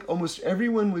 I think almost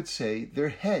everyone would say their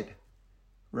head,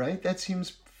 right? That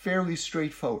seems fairly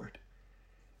straightforward.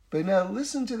 But now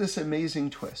listen to this amazing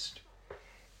twist.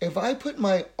 If I put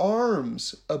my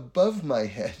arms above my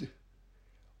head,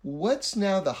 what's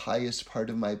now the highest part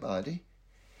of my body?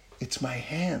 It's my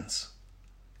hands.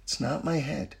 It's not my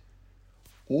head.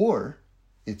 Or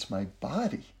it's my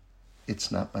body.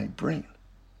 It's not my brain.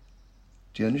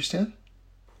 Do you understand?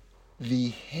 The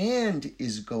hand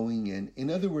is going in. In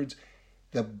other words,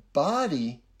 the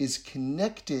body is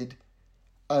connected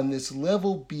on this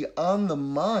level beyond the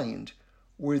mind,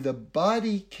 where the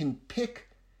body can pick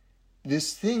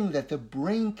this thing that the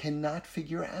brain cannot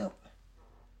figure out.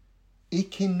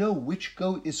 It can know which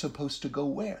goat is supposed to go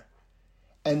where.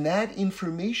 And that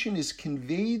information is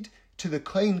conveyed to the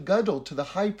Kohen Gadol, to the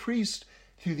high priest,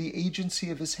 through the agency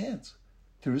of his hands,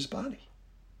 through his body.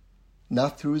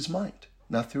 Not through his mind,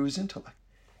 not through his intellect.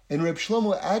 And Reb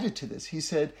Shlomo added to this. He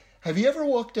said, have you ever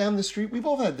walked down the street? We've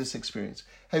all had this experience.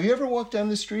 Have you ever walked down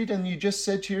the street and you just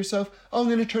said to yourself, oh, I'm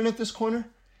going to turn at this corner?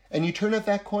 And you turn at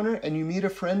that corner and you meet a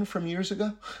friend from years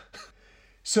ago?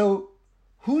 So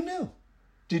who knew?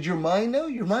 Did your mind know?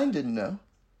 Your mind didn't know.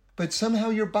 But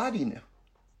somehow your body knew.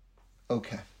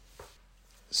 Okay.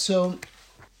 So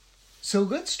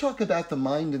let's talk about the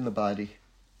mind and the body,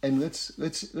 and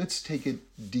let's take it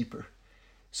deeper.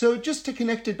 So just to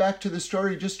connect it back to the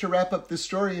story, just to wrap up the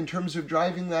story in terms of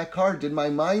driving that car, did my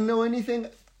mind know anything?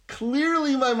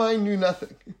 Clearly my mind knew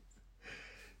nothing.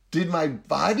 Did my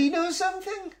body know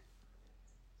something?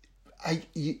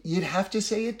 You'd have to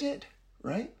say it did,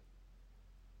 right?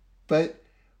 But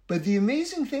the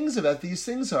amazing things about these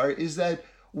things is that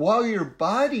while your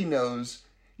body knows,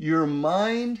 your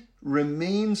mind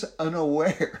remains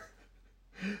unaware.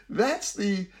 That's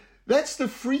the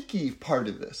freaky part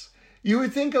of this. You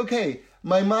would think, okay,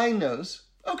 my mind knows.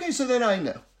 Okay, so then I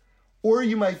know. Or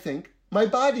you might think, my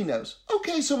body knows.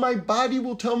 Okay, so my body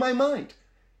will tell my mind.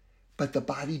 But the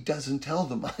body doesn't tell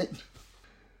the mind.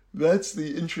 That's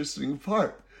the interesting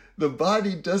part. The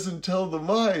body doesn't tell the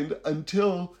mind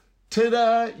until,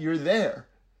 ta-da, you're there.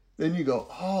 Then you go,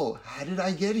 oh, how did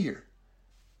I get here?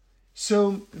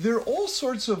 So there are all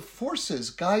sorts of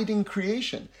forces guiding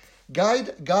creation.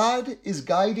 God is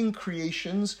guiding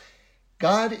creations.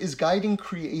 God is guiding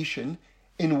creation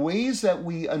in ways that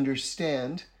we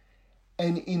understand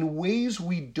and in ways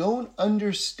we don't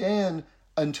understand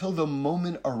until the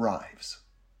moment arrives.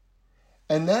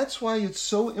 And that's why it's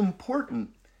so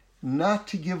important not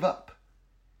to give up.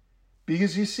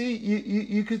 Because you see,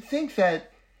 you could think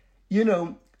that,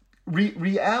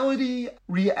 reality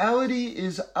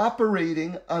is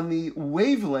operating on the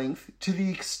wavelength to the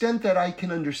extent that I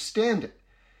can understand it.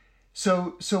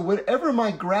 So whatever my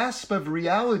grasp of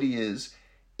reality is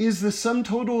the sum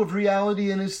total of reality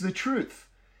and is the truth.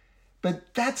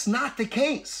 But that's not the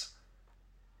case.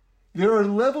 There are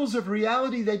levels of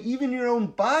reality that even your own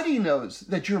body knows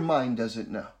that your mind doesn't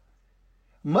know.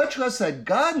 Much less that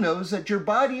God knows that your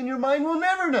body and your mind will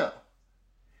never know.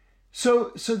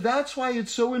 So that's why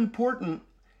it's so important,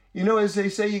 as they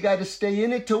say, you got to stay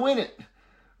in it to win it,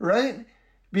 right?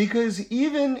 Because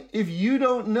even if you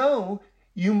don't know,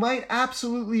 you might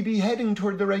absolutely be heading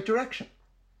toward the right direction.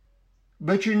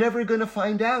 But you're never going to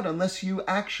find out unless you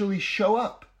actually show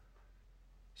up.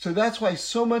 So that's why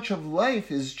so much of life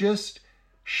is just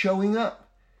showing up.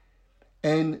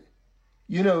 And,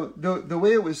 the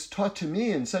way it was taught to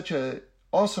me in such an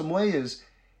awesome way is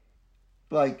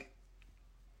like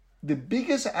the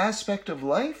biggest aspect of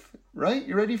life, right?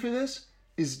 You ready for this?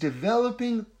 Is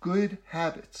developing good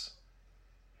habits.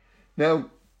 Now,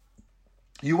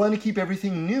 you want to keep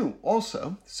everything new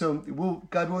also. So we'll,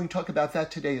 God willing, talk about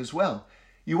that today as well.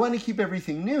 You want to keep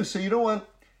everything new. So you don't want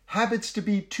habits to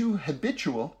be too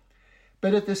habitual.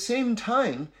 But at the same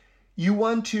time, you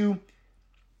want to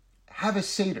have a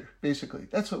Seder, basically.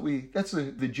 That's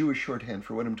the Jewish shorthand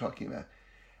for what I'm talking about.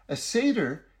 A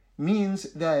Seder means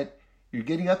that you're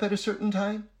getting up at a certain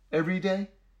time every day.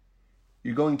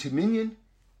 You're going to minyan.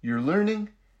 You're learning.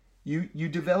 You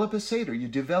develop a Seder. You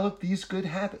develop these good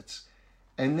habits.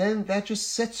 And then that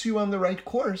just sets you on the right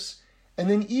course. And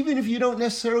then even if you don't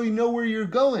necessarily know where you're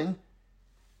going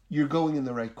in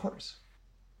the right course.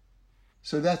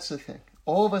 So that's the thing.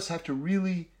 All of us have to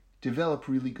really develop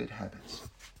really good habits.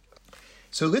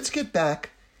 So let's get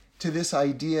back to this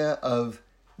idea of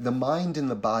the mind and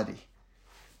the body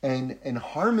and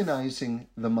harmonizing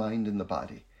the mind and the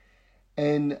body.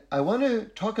 And I want to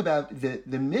talk about the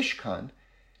Mishkan,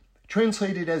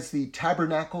 translated as the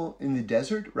tabernacle in the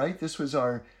desert, right? This was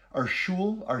our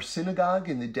shul, our synagogue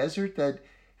in the desert that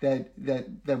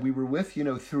we were with,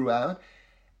 throughout.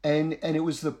 And it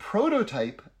was the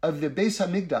prototype of the Beis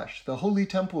HaMikdash, the Holy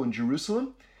Temple in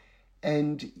Jerusalem.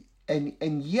 And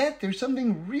yet there's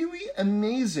something really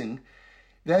amazing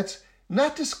that's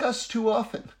not discussed too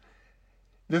often.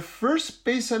 The first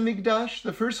Beis HaMikdash,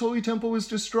 the first Holy Temple, was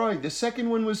destroyed. The second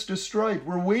one was destroyed.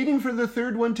 We're waiting for the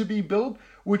third one to be built,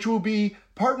 which will be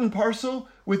part and parcel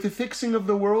with the fixing of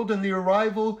the world and the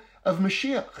arrival of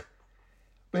Mashiach.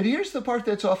 But here's the part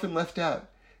that's often left out.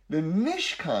 The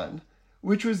Mishkan,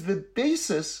 which was the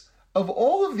basis of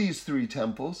all of these three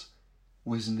temples,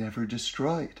 was never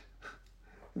destroyed.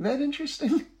 Isn't that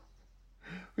interesting?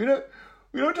 We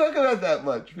don't talk about that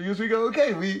much because we go,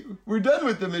 okay, we're done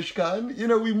with the Mishkan.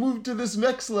 We moved to this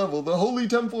next level, the Holy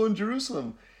Temple in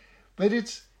Jerusalem. But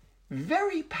it's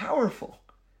very powerful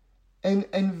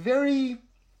and very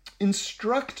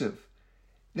instructive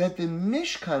that the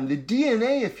Mishkan, the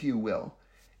DNA, if you will,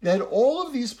 that all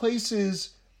of these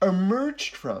places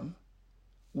emerged from,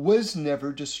 was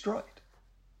never destroyed.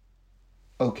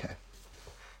 Okay.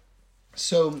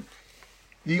 So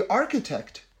the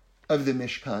architect of the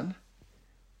Mishkan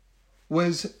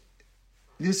was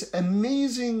this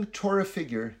amazing Torah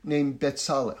figure named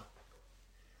Betzalel.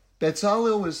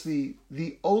 Betzalel was the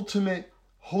ultimate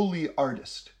holy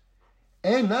artist.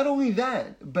 And not only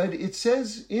that, but it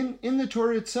says in the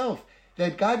Torah itself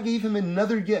that God gave him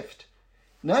another gift.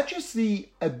 Not just the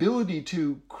ability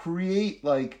to create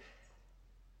like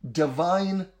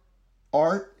divine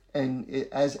art and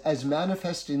as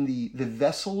manifest in the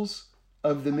vessels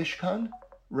of the Mishkan,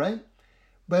 right?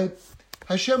 But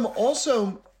Hashem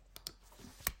also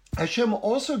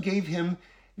gave him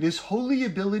this holy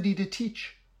ability to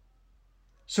teach.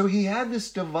 So he had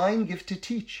this divine gift to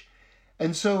teach.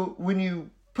 And so when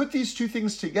you put these two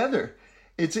things together,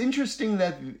 it's interesting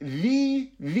that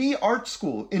the art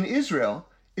school in Israel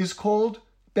is called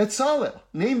Betzalel,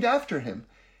 named after him.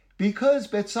 Because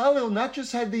Betzalel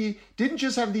didn't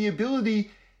just have the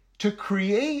ability to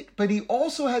create, but he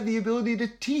also had the ability to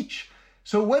teach.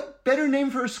 So what better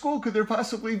name for a school could there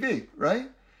possibly be, right?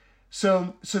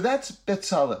 So that's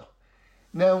Betzalel.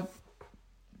 Now,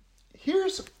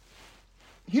 here's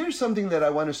something that I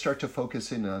want to start to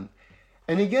focus in on.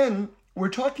 And again, we're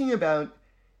talking about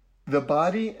the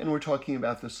body and we're talking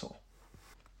about the soul.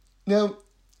 Now,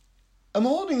 I'm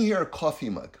holding here a coffee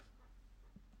mug.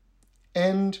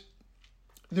 And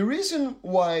the reason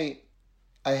why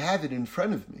I have it in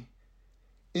front of me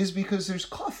is because there's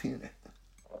coffee in it.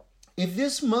 If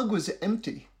this mug was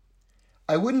empty,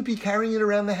 I wouldn't be carrying it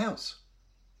around the house.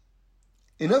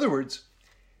 In other words,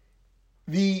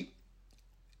 the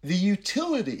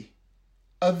utility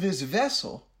of this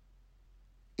vessel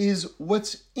is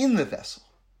what's in the vessel.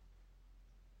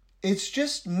 It's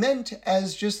just meant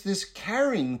as just this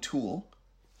carrying tool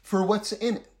for what's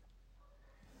in it.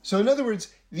 So in other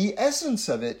words, the essence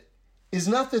of it is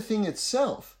not the thing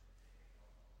itself.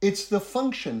 It's the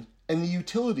function and the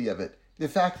utility of it, the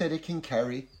fact that it can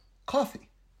carry coffee.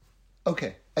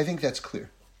 Okay, I think that's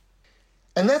clear.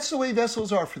 And that's the way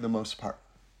vessels are for the most part.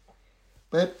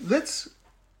 But let's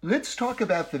talk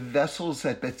about the vessels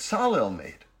that Bezalel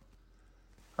made.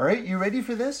 All right, you ready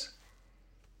for this?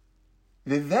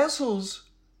 The vessels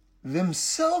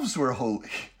themselves were holy.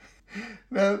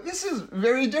 Now, this is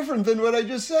very different than what I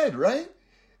just said, right?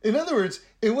 In other words,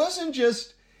 it wasn't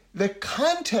just the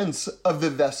contents of the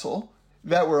vessel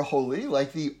that were holy,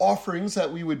 like the offerings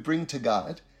that we would bring to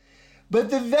God, but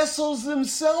the vessels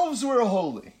themselves were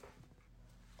holy.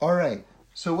 All right,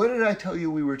 so what did I tell you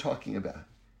we were talking about?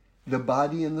 The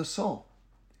body and the soul.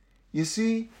 You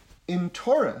see, in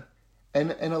Torah,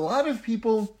 and a lot of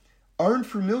people aren't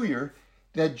familiar,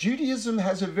 that Judaism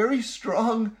has a very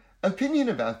strong opinion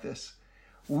about this.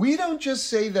 We don't just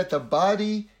say that the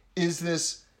body is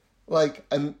this, like,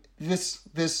 this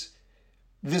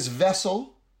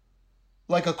vessel,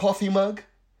 like a coffee mug,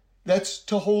 that's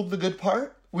to hold the good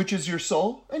part, which is your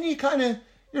soul, and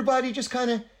your body just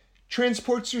kind of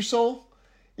transports your soul.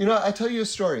 You know, I tell you a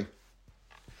story.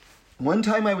 One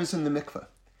time I was in the mikveh,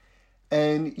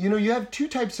 and you have two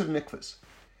types of mikvahs.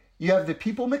 You have the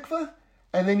people mikveh,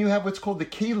 and then you have what's called the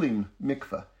kelim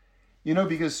mikveh.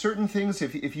 Because certain things,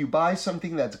 if you buy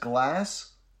something that's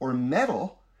glass or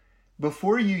metal,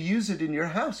 before you use it in your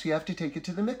house, you have to take it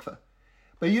to the mikveh.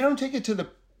 But you don't take it to the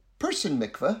person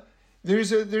mikveh.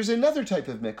 There's another type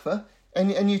of mikveh,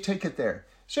 and you take it there.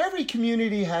 So every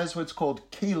community has what's called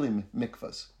kelim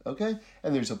mikvahs, okay?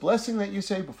 And there's a blessing that you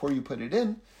say before you put it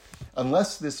in,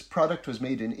 unless this product was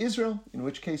made in Israel, in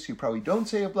which case you probably don't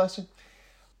say a blessing.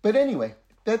 But anyway,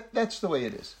 that's the way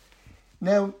it is.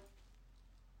 Now,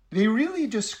 they really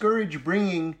discourage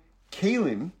bringing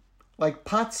kelim, like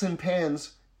pots and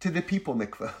pans, to the people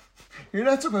mikveh. You're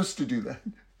not supposed to do that.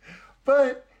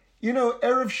 But,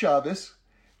 Erev Shabbos,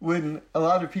 when a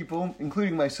lot of people,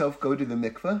 including myself, go to the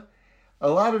mikveh, a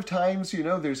lot of times,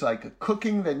 there's like a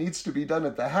cooking that needs to be done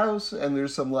at the house, and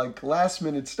there's some like last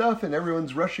minute stuff, and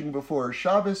everyone's rushing before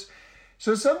Shabbos.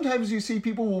 So sometimes you see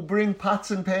people will bring pots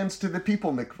and pans to the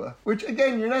people mikveh, which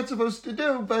again, you're not supposed to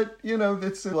do, but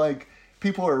it's like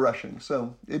people are rushing.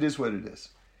 So it is what it is.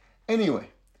 Anyway,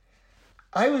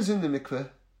 I was in the mikveh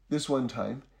this one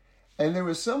time, and there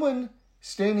was someone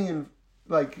standing in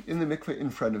the mikveh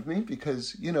in front of me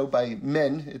because, by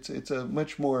men, it's a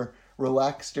much more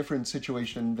relaxed, different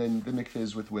situation than the mikveh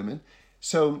is with women.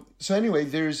 So anyway,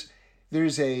 there's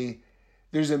a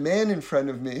man in front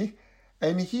of me,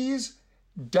 and he's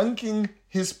dunking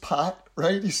his pot,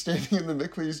 right? He's standing in the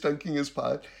mikveh, he's dunking his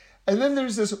pot. And then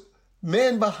there's this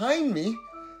man behind me,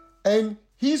 and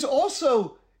he's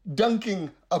also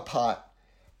dunking a pot.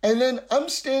 And then I'm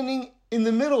standing in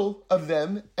the middle of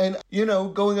them and,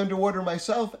 going underwater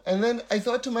myself. And then I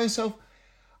thought to myself,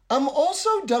 I'm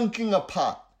also dunking a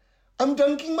pot. I'm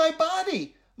dunking my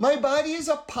body. My body is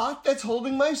a pot that's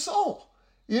holding my soul.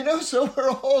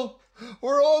 So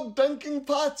we're all dunking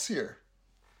pots here.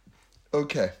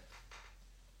 Okay.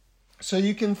 So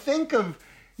you can think of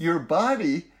your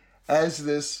body as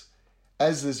this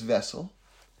vessel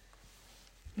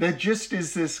that just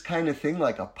is this kind of thing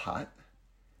like a pot.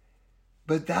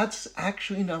 But that's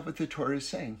actually not what the Torah is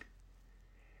saying.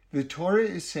 The Torah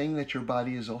is saying that your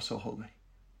body is also holy.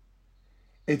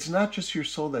 It's not just your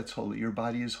soul that's holy, your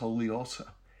body is holy also.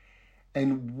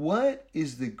 And what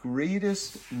is the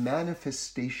greatest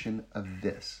manifestation of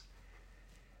this?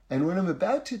 And what I'm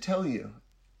about to tell you,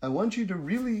 I want you to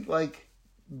really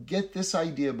get this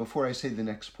idea before I say the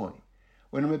next point.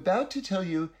 What I'm about to tell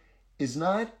you is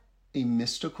not a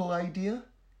mystical idea.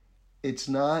 It's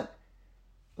not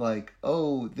like,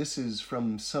 oh, this is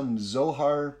from some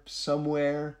Zohar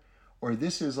somewhere, or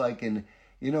this is like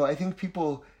I think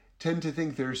people tend to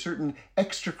think there are certain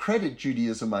extra credit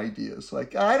Judaism ideas.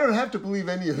 Like, I don't have to believe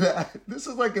any of that. This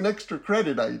is like an extra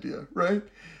credit idea, right?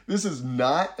 This is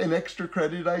not an extra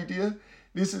credit idea.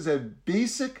 This is a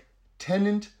basic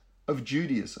tenet of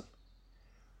Judaism,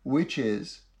 which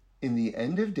is, in the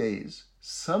end of days,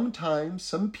 sometime,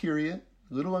 some period,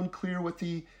 a little unclear what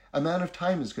the amount of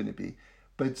time is going to be,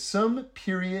 but some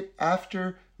period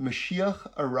after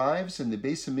Mashiach arrives and the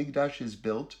Beis Hamikdash is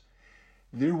built,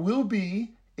 there will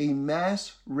be a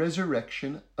mass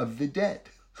resurrection of the dead.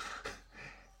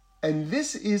 And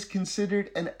this is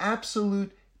considered an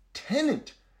absolute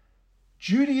tenet.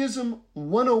 Judaism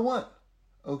 101.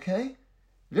 Okay?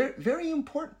 Very, very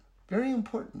important. Very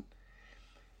important.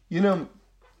 You know,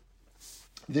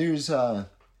 there's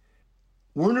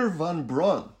Werner von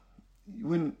Braun. You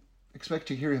wouldn't expect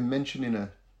to hear him mentioned in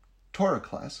a Torah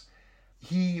class.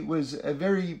 He was a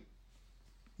very,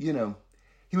 he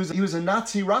was a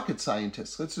Nazi rocket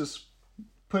scientist. Let's just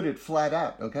put it flat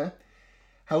out, okay?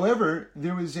 However,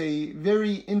 there was a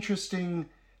very interesting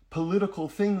political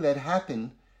thing that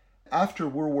happened after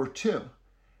World War II,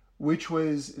 which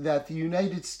was that the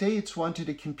United States wanted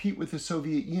to compete with the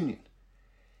Soviet Union.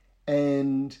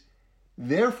 And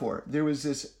therefore, there was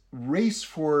this race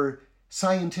for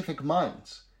scientific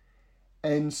minds.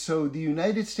 And so the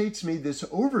United States made this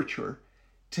overture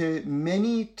to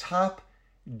many top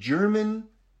German,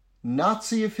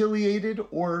 Nazi-affiliated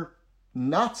or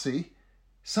Nazi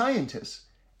scientists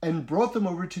and brought them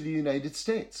over to the United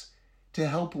States to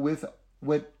help with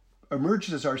what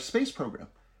emerged as our space program,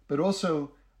 but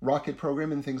also rocket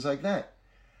program and things like that.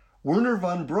 Werner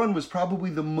von Braun was probably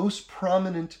the most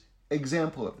prominent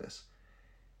example of this.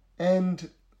 And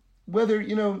whether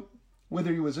he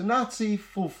was a Nazi,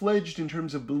 full-fledged in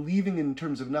terms of believing in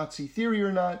terms of Nazi theory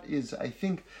or not, is, I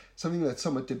think, something that's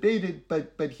somewhat debated,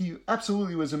 but he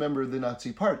absolutely was a member of the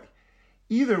Nazi Party.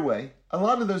 Either way, a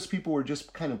lot of those people were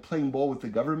just kind of playing ball with the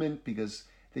government because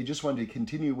they just wanted to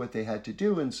continue what they had to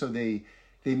do, and so they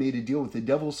made a deal with the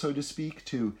devil, so to speak,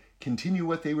 to continue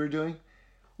what they were doing.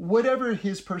 Whatever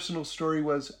his personal story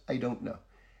was, I don't know.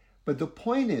 But the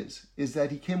point is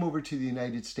that he came over to the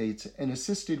United States and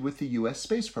assisted with the U.S.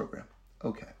 space program.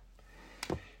 Okay.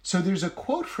 So there's a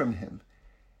quote from him.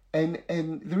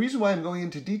 And the reason why I'm going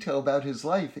into detail about his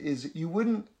life is you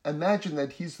wouldn't imagine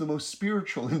that he's the most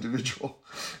spiritual individual.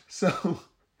 So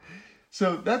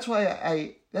that's why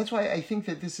I think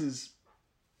that this is,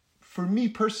 for me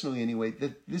personally anyway,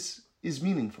 that this is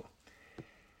meaningful.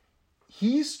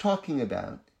 He's talking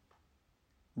about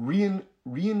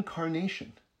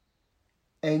reincarnation.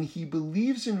 And he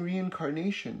believes in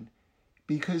reincarnation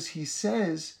because he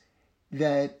says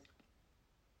that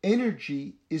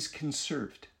energy is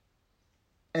conserved.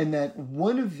 And that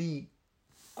one of the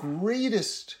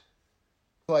greatest,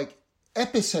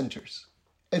 epicenters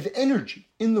of energy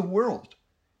in the world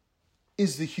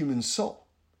is the human soul.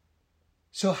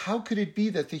 So how could it be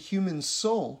that the human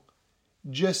soul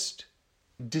just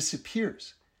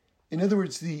disappears? In other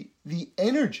words, the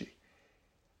energy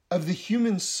of the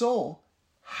human soul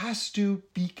has to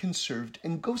be conserved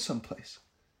and go someplace.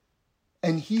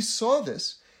 And he saw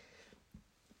this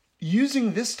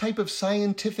using this type of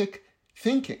scientific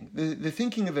thinking, the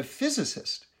thinking of a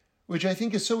physicist, which I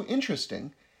think is so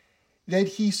interesting, that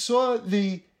he saw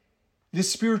the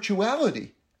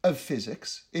spirituality of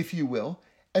physics, if you will,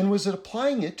 and was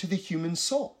applying it to the human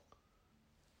soul.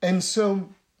 And so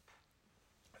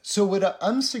what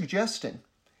I'm suggesting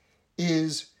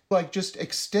is just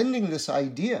extending this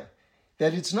idea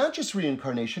that it's not just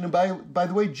reincarnation. And by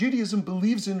the way, Judaism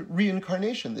believes in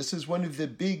reincarnation. This is one of the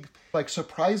big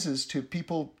surprises to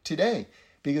people today,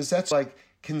 because that's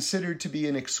considered to be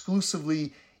an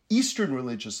exclusively Eastern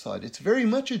religious thought. It's very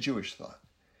much a Jewish thought.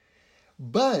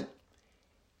 But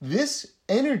this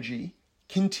energy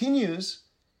continues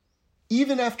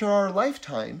even after our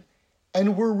lifetime,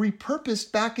 and we're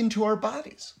repurposed back into our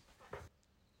bodies.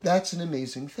 That's an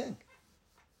amazing thing.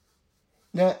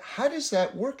 Now, how does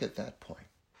that work at that point?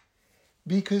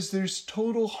 Because there's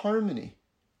total harmony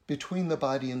between the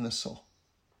body and the soul.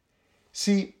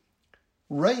 See,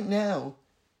 right now,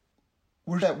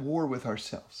 we're at war with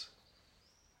ourselves.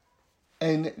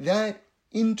 And that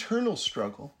internal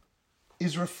struggle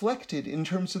is reflected in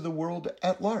terms of the world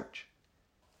at large.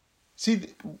 See,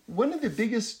 one of the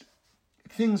biggest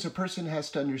things a person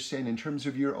has to understand in terms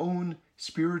of your own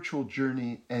spiritual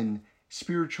journey and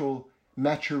spiritual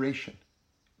maturation,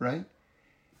 right,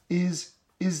 is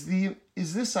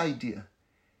this idea.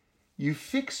 You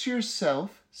fix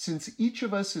yourself, since each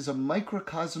of us is a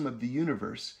microcosm of the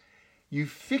universe, you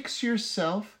fix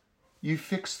yourself, you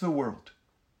fix the world.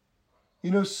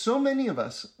 So many of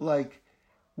us,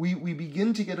 we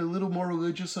begin to get a little more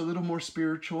religious, a little more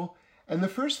spiritual, and the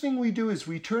first thing we do is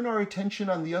we turn our attention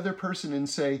on the other person and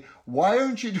say, why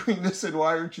aren't you doing this and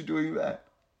why aren't you doing that?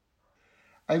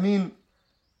 I mean,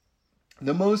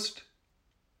 the most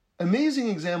amazing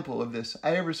example of this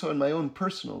I ever saw in my own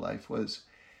personal life was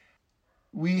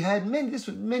this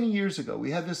was many years ago.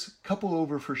 We had this couple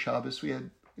over for Shabbos. We had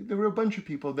there were a bunch of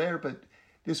people there, but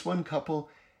this one couple,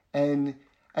 and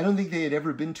I don't think they had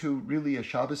ever been to really a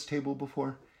Shabbos table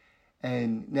before.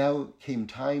 And now came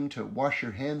time to wash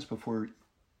your hands before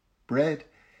bread.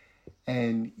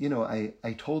 And,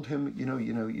 I told him,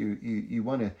 you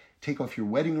want to take off your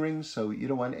wedding rings, so you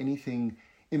don't want anything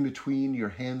in between your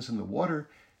hands and the water.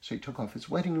 So he took off his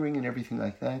wedding ring and everything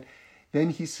like that.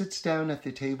 Then he sits down at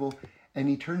the table and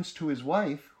he turns to his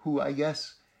wife, who I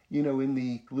guess, in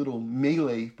the little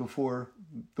melee before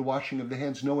the washing of the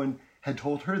hands, no one had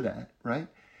told her that, right?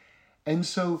 And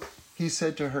so he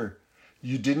said to her,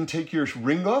 "You didn't take your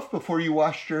ring off before you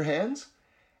washed your hands?"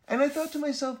 And I thought to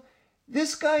myself,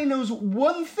 this guy knows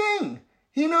one thing.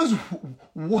 He knows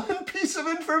one piece of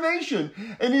information,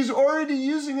 and he's already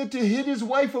using it to hit his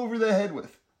wife over the head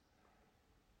with.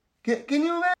 Can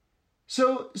you imagine?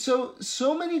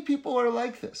 So many people are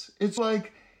like this. It's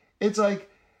like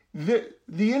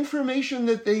the information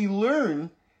that they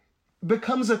learn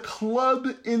becomes a club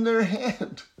in their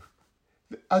hand.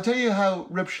 I'll tell you how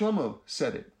Reb Shlomo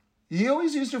said it. He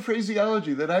always used a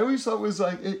phraseology that I always thought was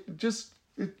like just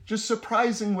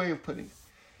surprising way of putting it.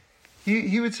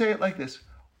 He would say it like this: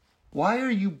 "Why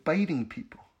are you biting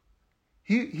people?"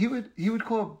 He would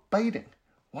call it biting.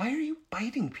 Why are you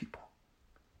biting people?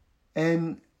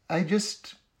 And it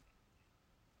just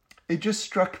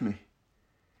struck me.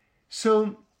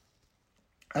 So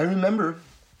I remember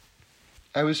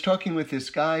I was talking with this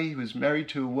guy. He was married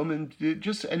to a woman,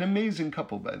 just an amazing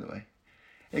couple, by the way.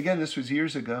 Again, this was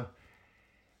years ago.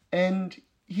 And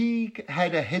he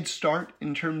had a head start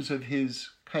in terms of his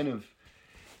kind of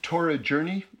Torah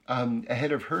journey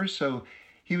ahead of her. So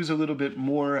he was a little bit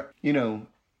more,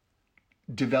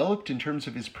 developed in terms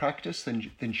of his practice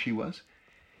than she was.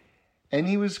 And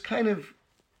he was kind of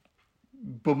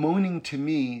bemoaning to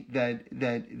me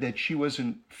that she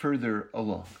wasn't further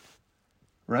along,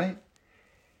 right?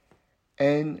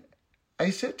 And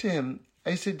I said to him,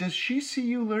 does she see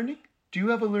you learning? Do you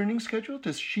have a learning schedule?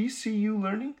 Does she see you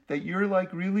learning? That you're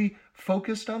like really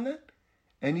focused on that?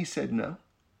 And he said, no.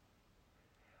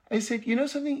 I said, you know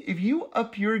something? If you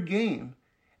up your game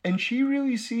and she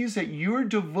really sees that you're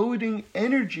devoting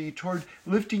energy toward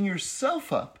lifting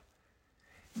yourself up,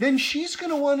 then she's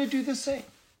going to want to do the same.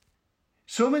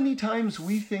 So many times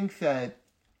we think that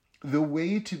the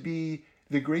way to be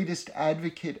the greatest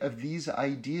advocate of these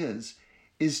ideas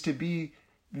is to be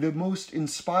the most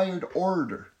inspired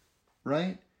orator,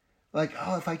 right? Like,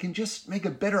 if I can just make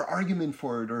a better argument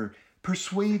for it or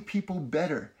persuade people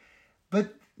better.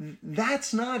 But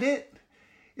that's not it.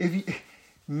 If you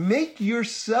make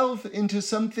yourself into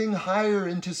something higher,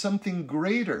 into something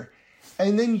greater,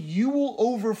 and then you will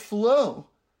overflow.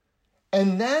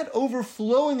 And that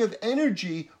overflowing of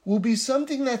energy will be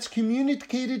something that's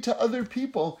communicated to other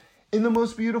people in the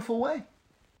most beautiful way.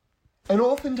 And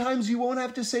oftentimes you won't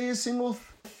have to say a single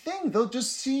thing. They'll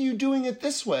just see you doing it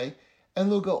this way,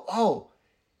 and they'll go, oh,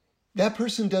 that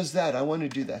person does that. I want to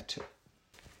do that too.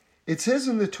 It says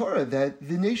in the Torah that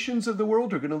the nations of the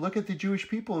world are going to look at the Jewish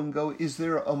people and go, is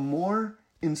there a more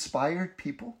inspired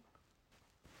people?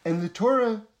 And the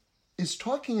Torah is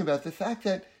talking about the fact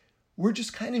that we're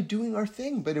just kind of doing our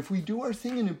thing. But if we do our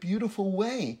thing in a beautiful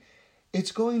way,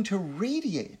 it's going to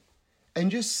radiate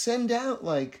and just send out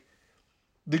like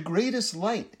the greatest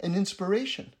light and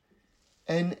inspiration.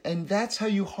 And that's how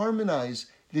you harmonize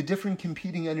the different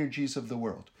competing energies of the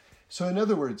world. So in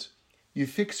other words, you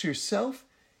fix yourself,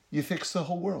 you fix the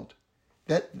whole world.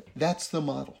 That's the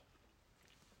model.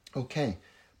 Okay,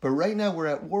 but right now we're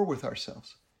at war with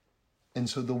ourselves. And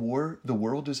so the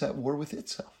world is at war with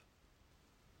itself.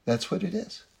 That's what it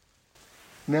is.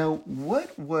 Now,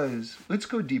 let's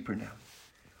go deeper now.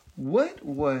 What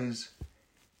was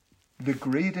the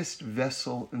greatest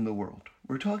vessel in the world?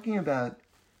 We're talking about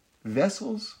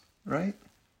vessels, right?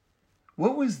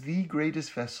 What was the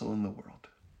greatest vessel in the world?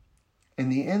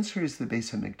 And the answer is the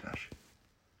Beis HaMikdash.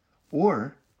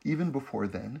 Or, even before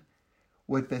then,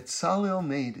 what Betzalel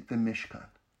made the Mishkan.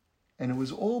 And it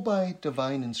was all by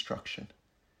divine instruction.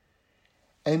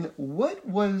 And what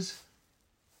was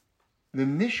the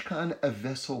Mishkan a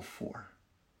vessel for?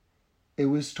 It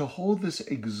was to hold this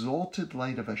exalted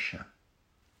light of Hashem.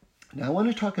 Now I want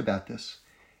to talk about this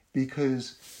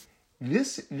because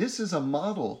this is a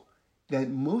model that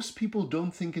most people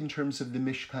don't think in terms of the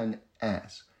Mishkan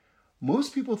as.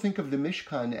 Most people think of the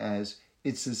Mishkan as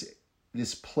it's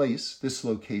this place, this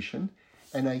location,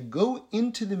 and I go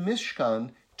into the Mishkan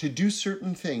to do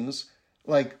certain things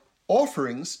like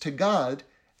offerings to God,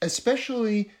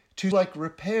 especially to like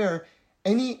repair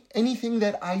anything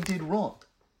that I did wrong.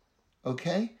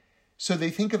 Okay? So they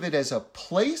think of it as a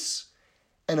place,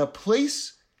 and a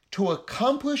place to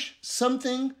accomplish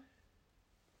something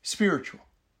spiritual.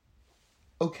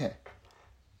 Okay,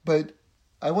 but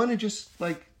I want to just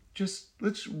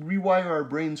let's rewire our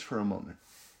brains for a moment.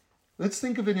 Let's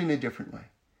think of it in a different way.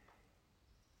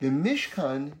 The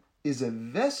Mishkan is a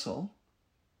vessel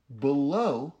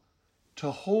below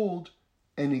to hold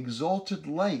an exalted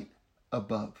light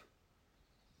above.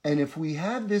 And if we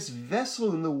have this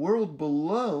vessel in the world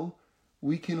below,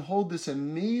 we can hold this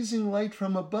amazing light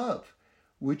from above,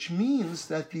 which means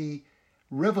that the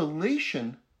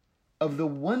revelation of the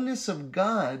oneness of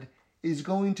God is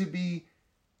going to be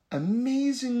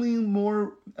amazingly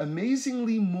more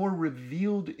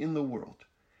revealed in the world.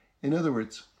 In other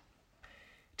words,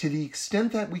 to the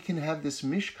extent that we can have this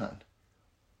Mishkan,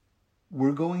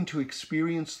 we're going to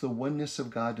experience the oneness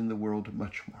of God in the world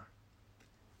much more.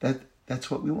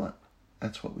 That's what we want.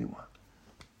 That's what we want.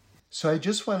 So I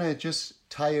just want to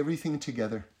tie everything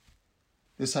together.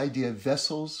 This idea of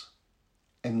vessels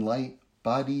and light,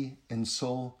 body and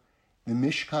soul, the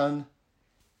Mishkan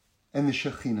and the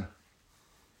Shekhinah,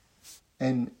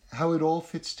 and how it all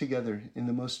fits together in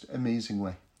the most amazing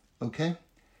way. Okay?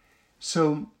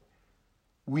 So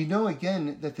we know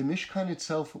again that the Mishkan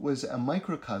itself was a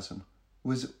microcosm,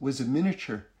 was a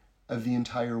miniature of the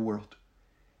entire world.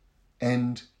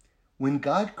 And when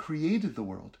God created the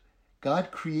world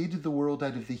out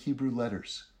of the Hebrew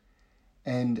letters.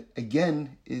 And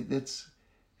again,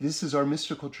 this is our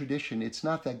mystical tradition. It's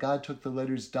not that God took the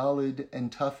letters Daled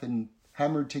and Tuf and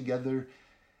hammered together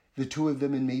the two of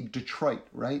them and made Detroit,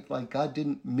 right? Like God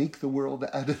didn't make the world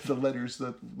out of the letters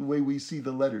the way we see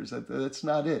the letters. That's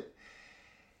not it.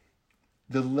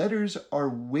 The letters are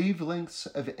wavelengths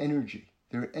of energy.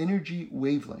 They're energy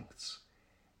wavelengths.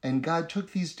 And God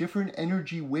took these different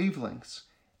energy wavelengths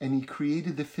and he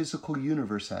created the physical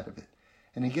universe out of it.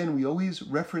 And again, we always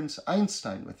reference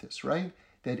Einstein with this, right?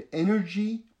 That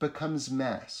energy becomes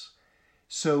mass.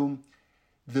 So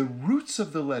the roots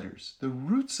of the letters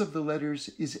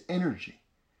is energy.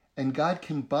 And God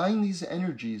combined these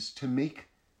energies to make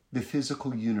the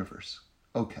physical universe.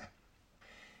 Okay.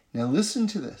 Now listen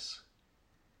to this.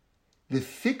 The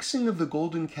fixing of the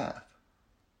golden calf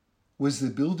was the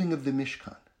building of the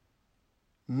Mishkan.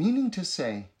 Meaning to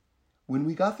say, when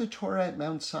we got the Torah at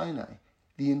Mount Sinai,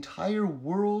 the entire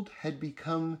world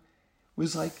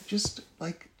was just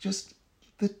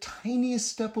the tiniest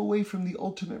step away from the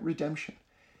ultimate redemption.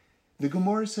 The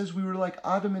Gemara says we were like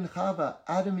Adam and Chava,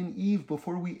 Adam and Eve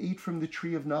before we ate from the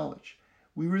tree of knowledge.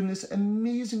 We were in this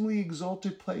amazingly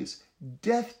exalted place.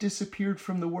 Death disappeared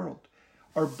from the world.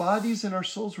 Our bodies and our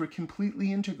souls were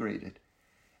completely integrated.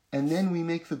 And then we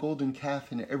make the golden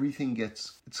calf and everything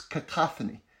it's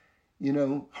cacophony.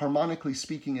 Harmonically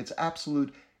speaking, it's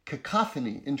absolute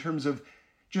cacophony in terms of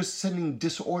just sending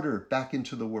disorder back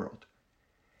into the world.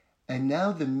 And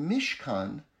now the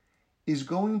Mishkan is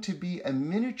going to be a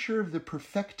miniature of the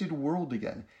perfected world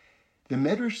again. The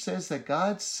Medrash says that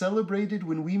God celebrated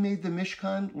when we made the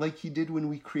Mishkan like he did when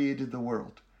we created the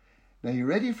world. Now you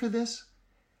ready for this?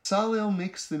 Salel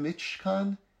makes the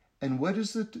Mishkan. And what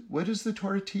does the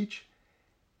Torah teach?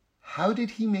 How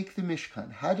did he make the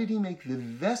Mishkan? How did he make the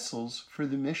vessels for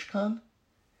the Mishkan?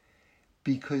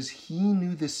 Because he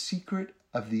knew the secret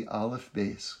of the Aleph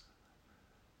Beis.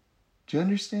 Do you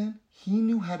understand? He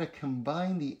knew how to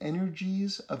combine the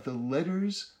energies of the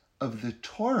letters of the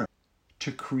Torah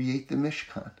to create the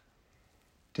Mishkan.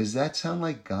 Does that sound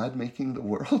like God making the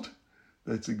world?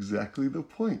 That's exactly the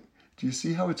point. Do you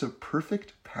see how it's a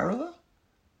perfect parallel?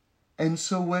 And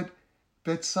so what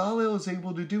Betzalel is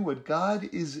able to do, what God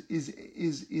is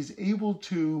able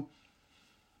to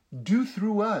do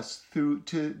through us,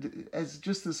 as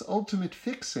just this ultimate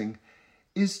fixing,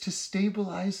 is to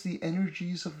stabilize the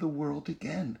energies of the world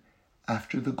again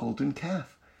after the golden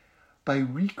calf, by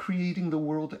recreating the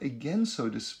world again, so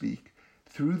to speak,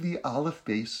 through the Aleph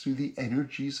Beis, through the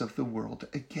energies of the world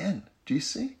again. Do you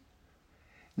see?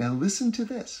 Now listen to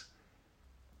this.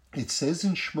 It says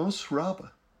in Shmos Rabbah,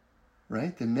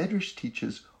 right? The Medrash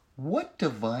teaches, what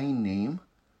divine name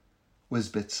was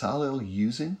Betzalel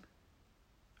using,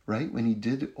 right? When he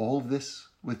did all this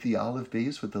with the Aleph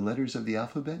Beis, with the letters of the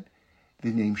alphabet, the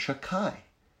name Shakai,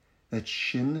 that's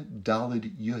Shin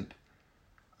Daled Yud.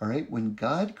 All right, when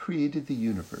God created the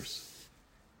universe,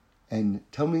 and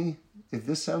tell me if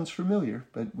this sounds familiar,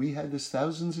 but we had this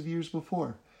thousands of years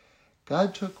before.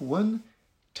 God took one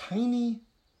tiny,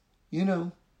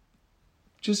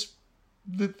 just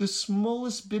the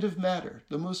smallest bit of matter,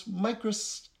 the most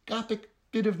microscopic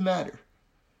bit of matter,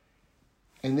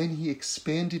 and then he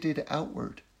expanded it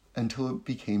outward until it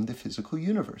became the physical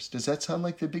universe. Does that sound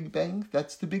like the Big Bang?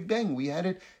 That's the Big Bang. We had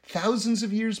it thousands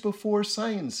of years before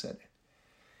science said it.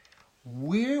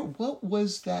 what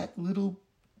was that little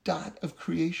dot of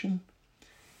creation?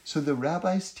 So the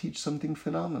rabbis teach something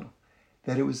phenomenal,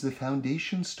 that it was the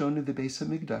foundation stone of the Beis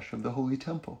Hamikdash, of the Holy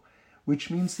Temple, which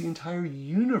means the entire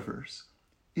universe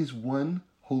is one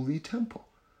holy temple.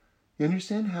 You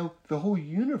understand how the whole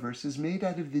universe is made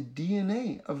out of the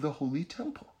DNA of the Holy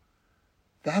Temple.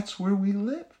 That's where we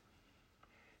live.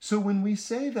 So when we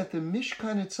say that the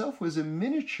Mishkan itself was a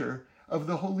miniature of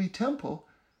the Holy Temple,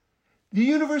 the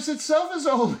universe itself is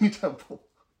a holy temple.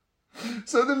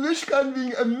 So the Mishkan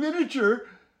being a miniature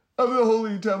of the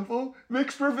Holy Temple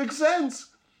makes perfect sense.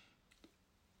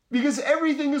 Because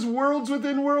everything is worlds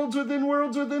within worlds within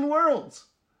worlds within worlds.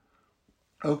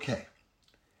 Okay.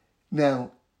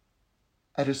 Now,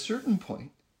 at a certain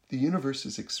point, the universe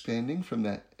is expanding from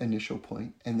that initial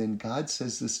point, and then God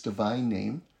says this divine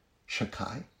name,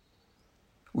 Shakai,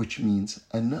 which means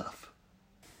enough.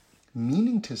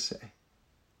 Meaning to say,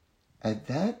 at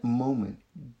that moment,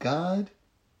 God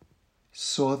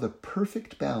saw the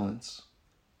perfect balance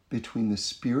between the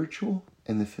spiritual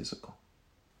and the physical.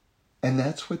 And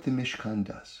that's what the Mishkan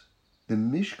does. The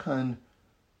Mishkan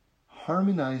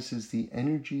harmonizes the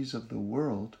energies of the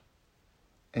world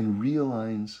and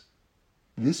realigns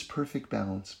this perfect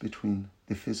balance between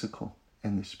the physical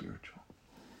and the spiritual.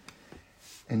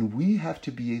 And we have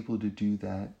to be able to do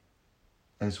that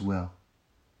as well.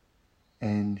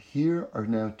 And here are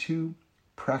now two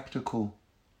practical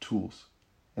tools,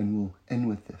 and we'll end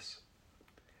with this.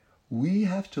 We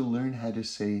have to learn how to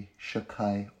say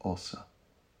Shakai also.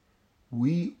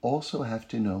 We also have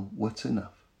to know what's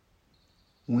enough.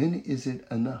 When is it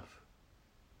enough?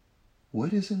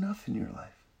 What is enough in your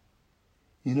life?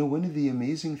 You know, one of the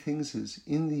amazing things is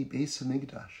in the Beis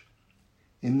Hamikdash,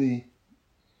 in the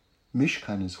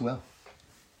Mishkan as well,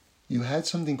 you had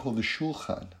something called the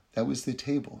Shulchan. That was the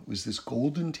table. It was this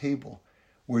golden table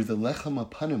where the lechem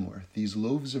apanim were, these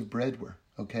loaves of bread were,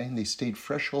 okay? And they stayed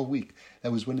fresh all week.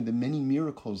 That was one of the many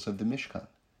miracles of the Mishkan.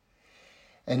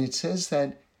 And it says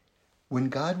that when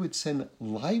God would send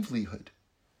livelihood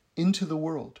into the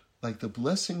world, like the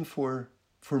blessing for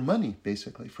money,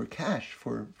 basically, for cash,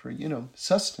 for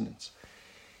sustenance,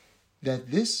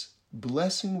 that this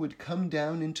blessing would come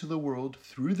down into the world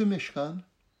through the Mishkan,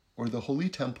 or the Holy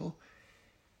Temple,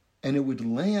 and it would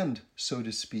land, so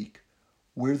to speak,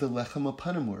 where the lechem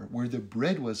apanim were, where the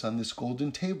bread was on this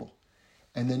golden table.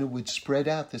 And then it would spread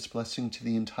out this blessing to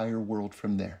the entire world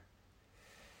from there.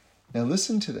 Now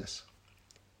listen to this.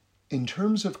 In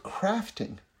terms of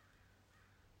crafting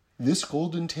this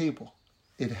golden table,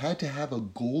 it had to have a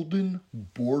golden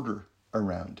border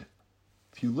around it.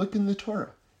 If you look in the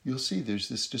Torah, you'll see there's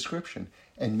this description,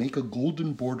 and make a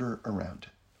golden border around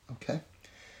it, okay?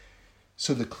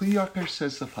 So the Kli Yakar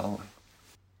says the following: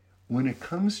 when it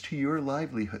comes to your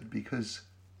livelihood, because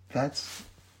that's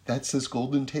this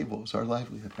golden table, is our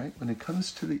livelihood, right? When it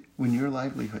comes to your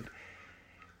livelihood,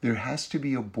 there has to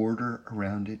be a border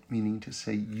around it, meaning to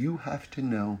say you have to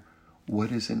know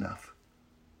what is enough.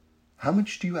 How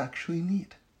much do you actually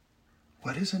need?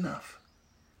 What is enough?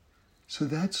 So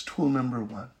that's tool number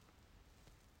one.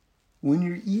 When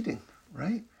you're eating,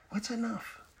 right? What's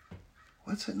enough?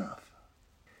 What's enough?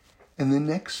 And the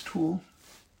next tool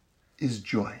is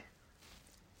joy.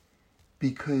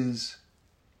 Because,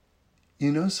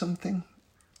 you know something?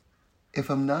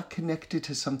 If I'm not connected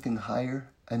to something higher,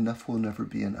 enough will never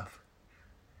be enough.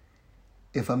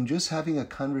 If I'm just having a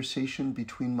conversation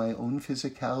between my own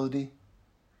physicality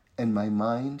and my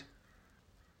mind,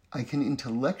 I can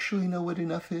intellectually know what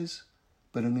enough is,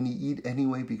 but I'm going to eat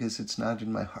anyway because it's not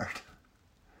in my heart.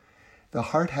 The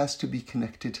heart has to be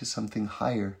connected to something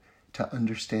higher to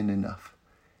understand enough.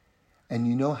 And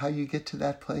you know how you get to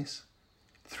that place?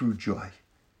 Through joy.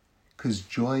 Because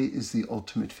joy is the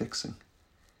ultimate fixing.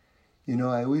 You know,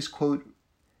 I always quote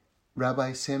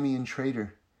Rabbi Samian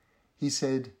Trader. He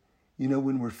said, you know,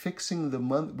 when we're fixing the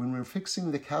month, when we're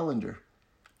fixing the calendar,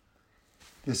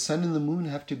 the sun and the moon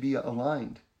have to be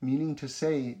aligned, meaning to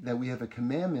say that we have a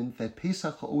commandment that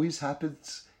Pesach always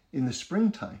happens in the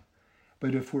springtime.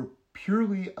 But if we're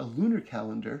purely a lunar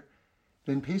calendar,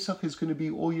 then Pesach is going to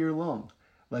be all year long.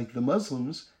 Like the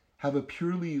Muslims have a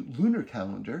purely lunar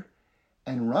calendar,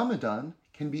 and Ramadan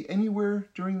can be anywhere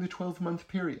during the 12-month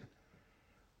period.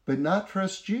 But not for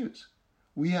us Jews.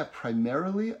 We have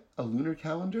primarily a lunar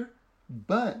calendar,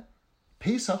 but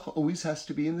Pesach always has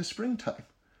to be in the springtime.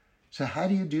 So how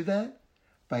do you do that?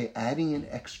 By adding an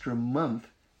extra month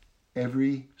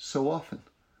every so often,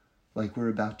 like we're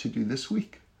about to do this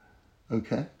week.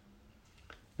 Okay?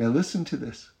 Now listen to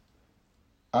this.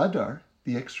 Adar,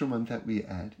 the extra month that we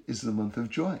add, is the month of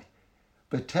joy.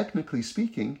 But technically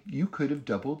speaking, you could have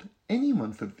doubled any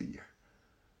month of the year.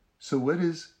 So what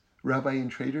does Rabbi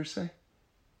and Trader say?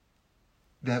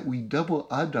 That we double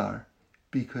Adar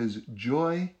because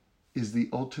joy is the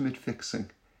ultimate fixing.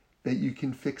 That you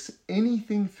can fix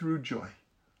anything through joy.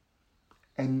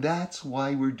 And that's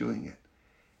why we're doing it.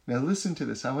 Now listen to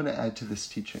this. I want to add to this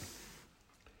teaching.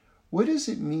 What does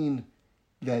it mean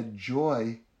that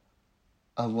joy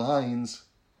aligns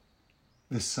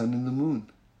the sun and the moon?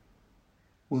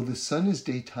 Well, the sun is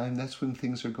daytime. That's when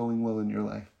things are going well in your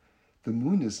life. The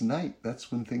moon is night.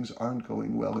 That's when things aren't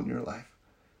going well in your life.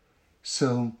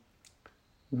 So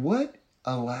what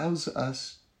allows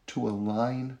us to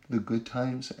align the good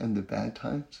times and the bad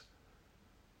times?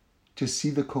 To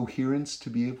see the coherence, to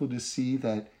be able to see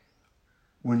that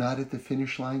we're not at the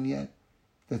finish line yet,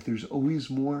 that there's always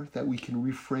more, that we can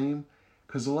reframe.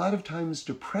 Because a lot of times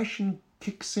depression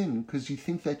kicks in because you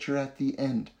think that you're at the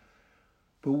end.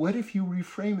 But what if you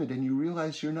reframe it and you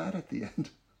realize you're not at the end?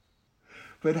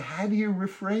 But how do you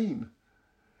refrain?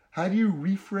 How do you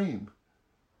reframe?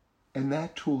 And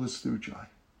that tool is through joy.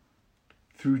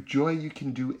 Through joy, you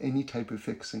can do any type of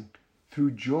fixing.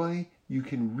 Through joy, you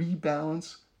can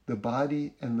rebalance the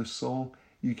body and the soul.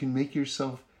 You can make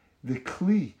yourself the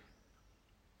kli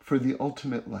for the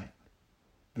ultimate light,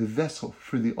 the vessel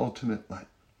for the ultimate light.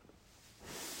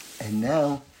 And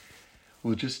now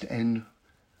we'll just end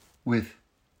with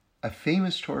a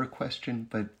famous Torah question,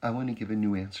 but I want to give a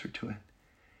new answer to it.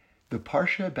 The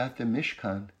Parsha about the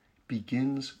Mishkan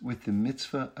begins with the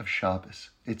mitzvah of Shabbos.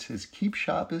 It says, keep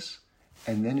Shabbos,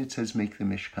 and then it says, make the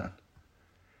Mishkan.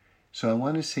 So I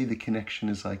want to say the connection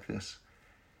is like this.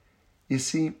 You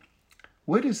see,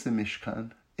 what is the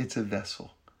Mishkan? It's a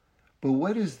vessel. But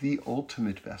what is the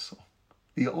ultimate vessel?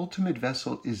 The ultimate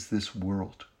vessel is this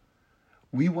world.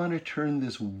 We want to turn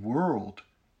this world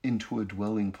into a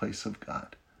dwelling place of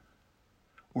God.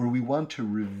 Or we want to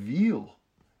reveal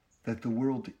that the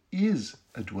world is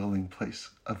a dwelling place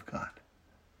of God.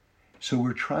 So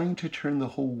we're trying to turn the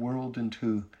whole world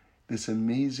into this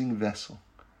amazing vessel.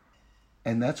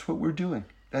 And that's what we're doing.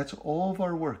 That's all of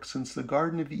our work since the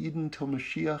Garden of Eden till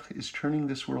Mashiach is turning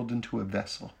this world into a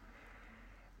vessel.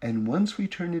 And once we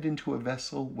turn it into a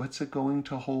vessel, what's it going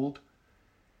to hold?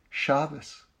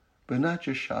 Shabbos. But not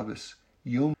just Shabbos.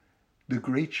 Yom, the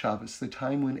great Shabbos, the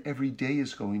time when every day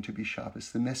is going to be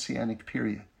Shabbos, the Messianic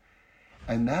period.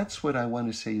 And that's what I want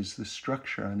to say is the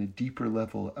structure on a deeper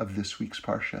level of this week's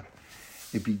Parsha.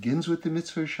 It begins with the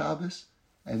mitzvah of Shabbos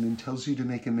and then tells you to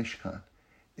make a Mishkan.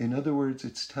 In other words,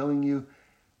 it's telling you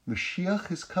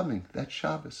Mashiach is coming. That's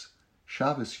Shabbos.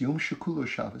 Shabbos, Yom Shekulo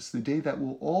Shabbos, the day that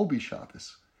will all be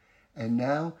Shabbos. And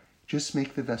now, just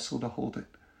make the vessel to hold it.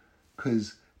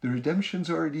 Because the redemption's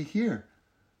already here.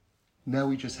 Now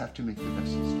we just have to make the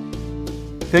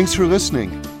vessels. Thanks for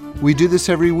listening. We do this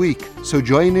every week, so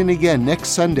join in again next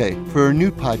Sunday for a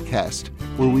new podcast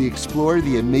where we explore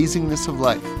the amazingness of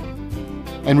life.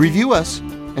 And review us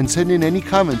and send in any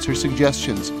comments or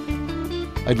suggestions.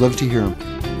 I'd love to hear them.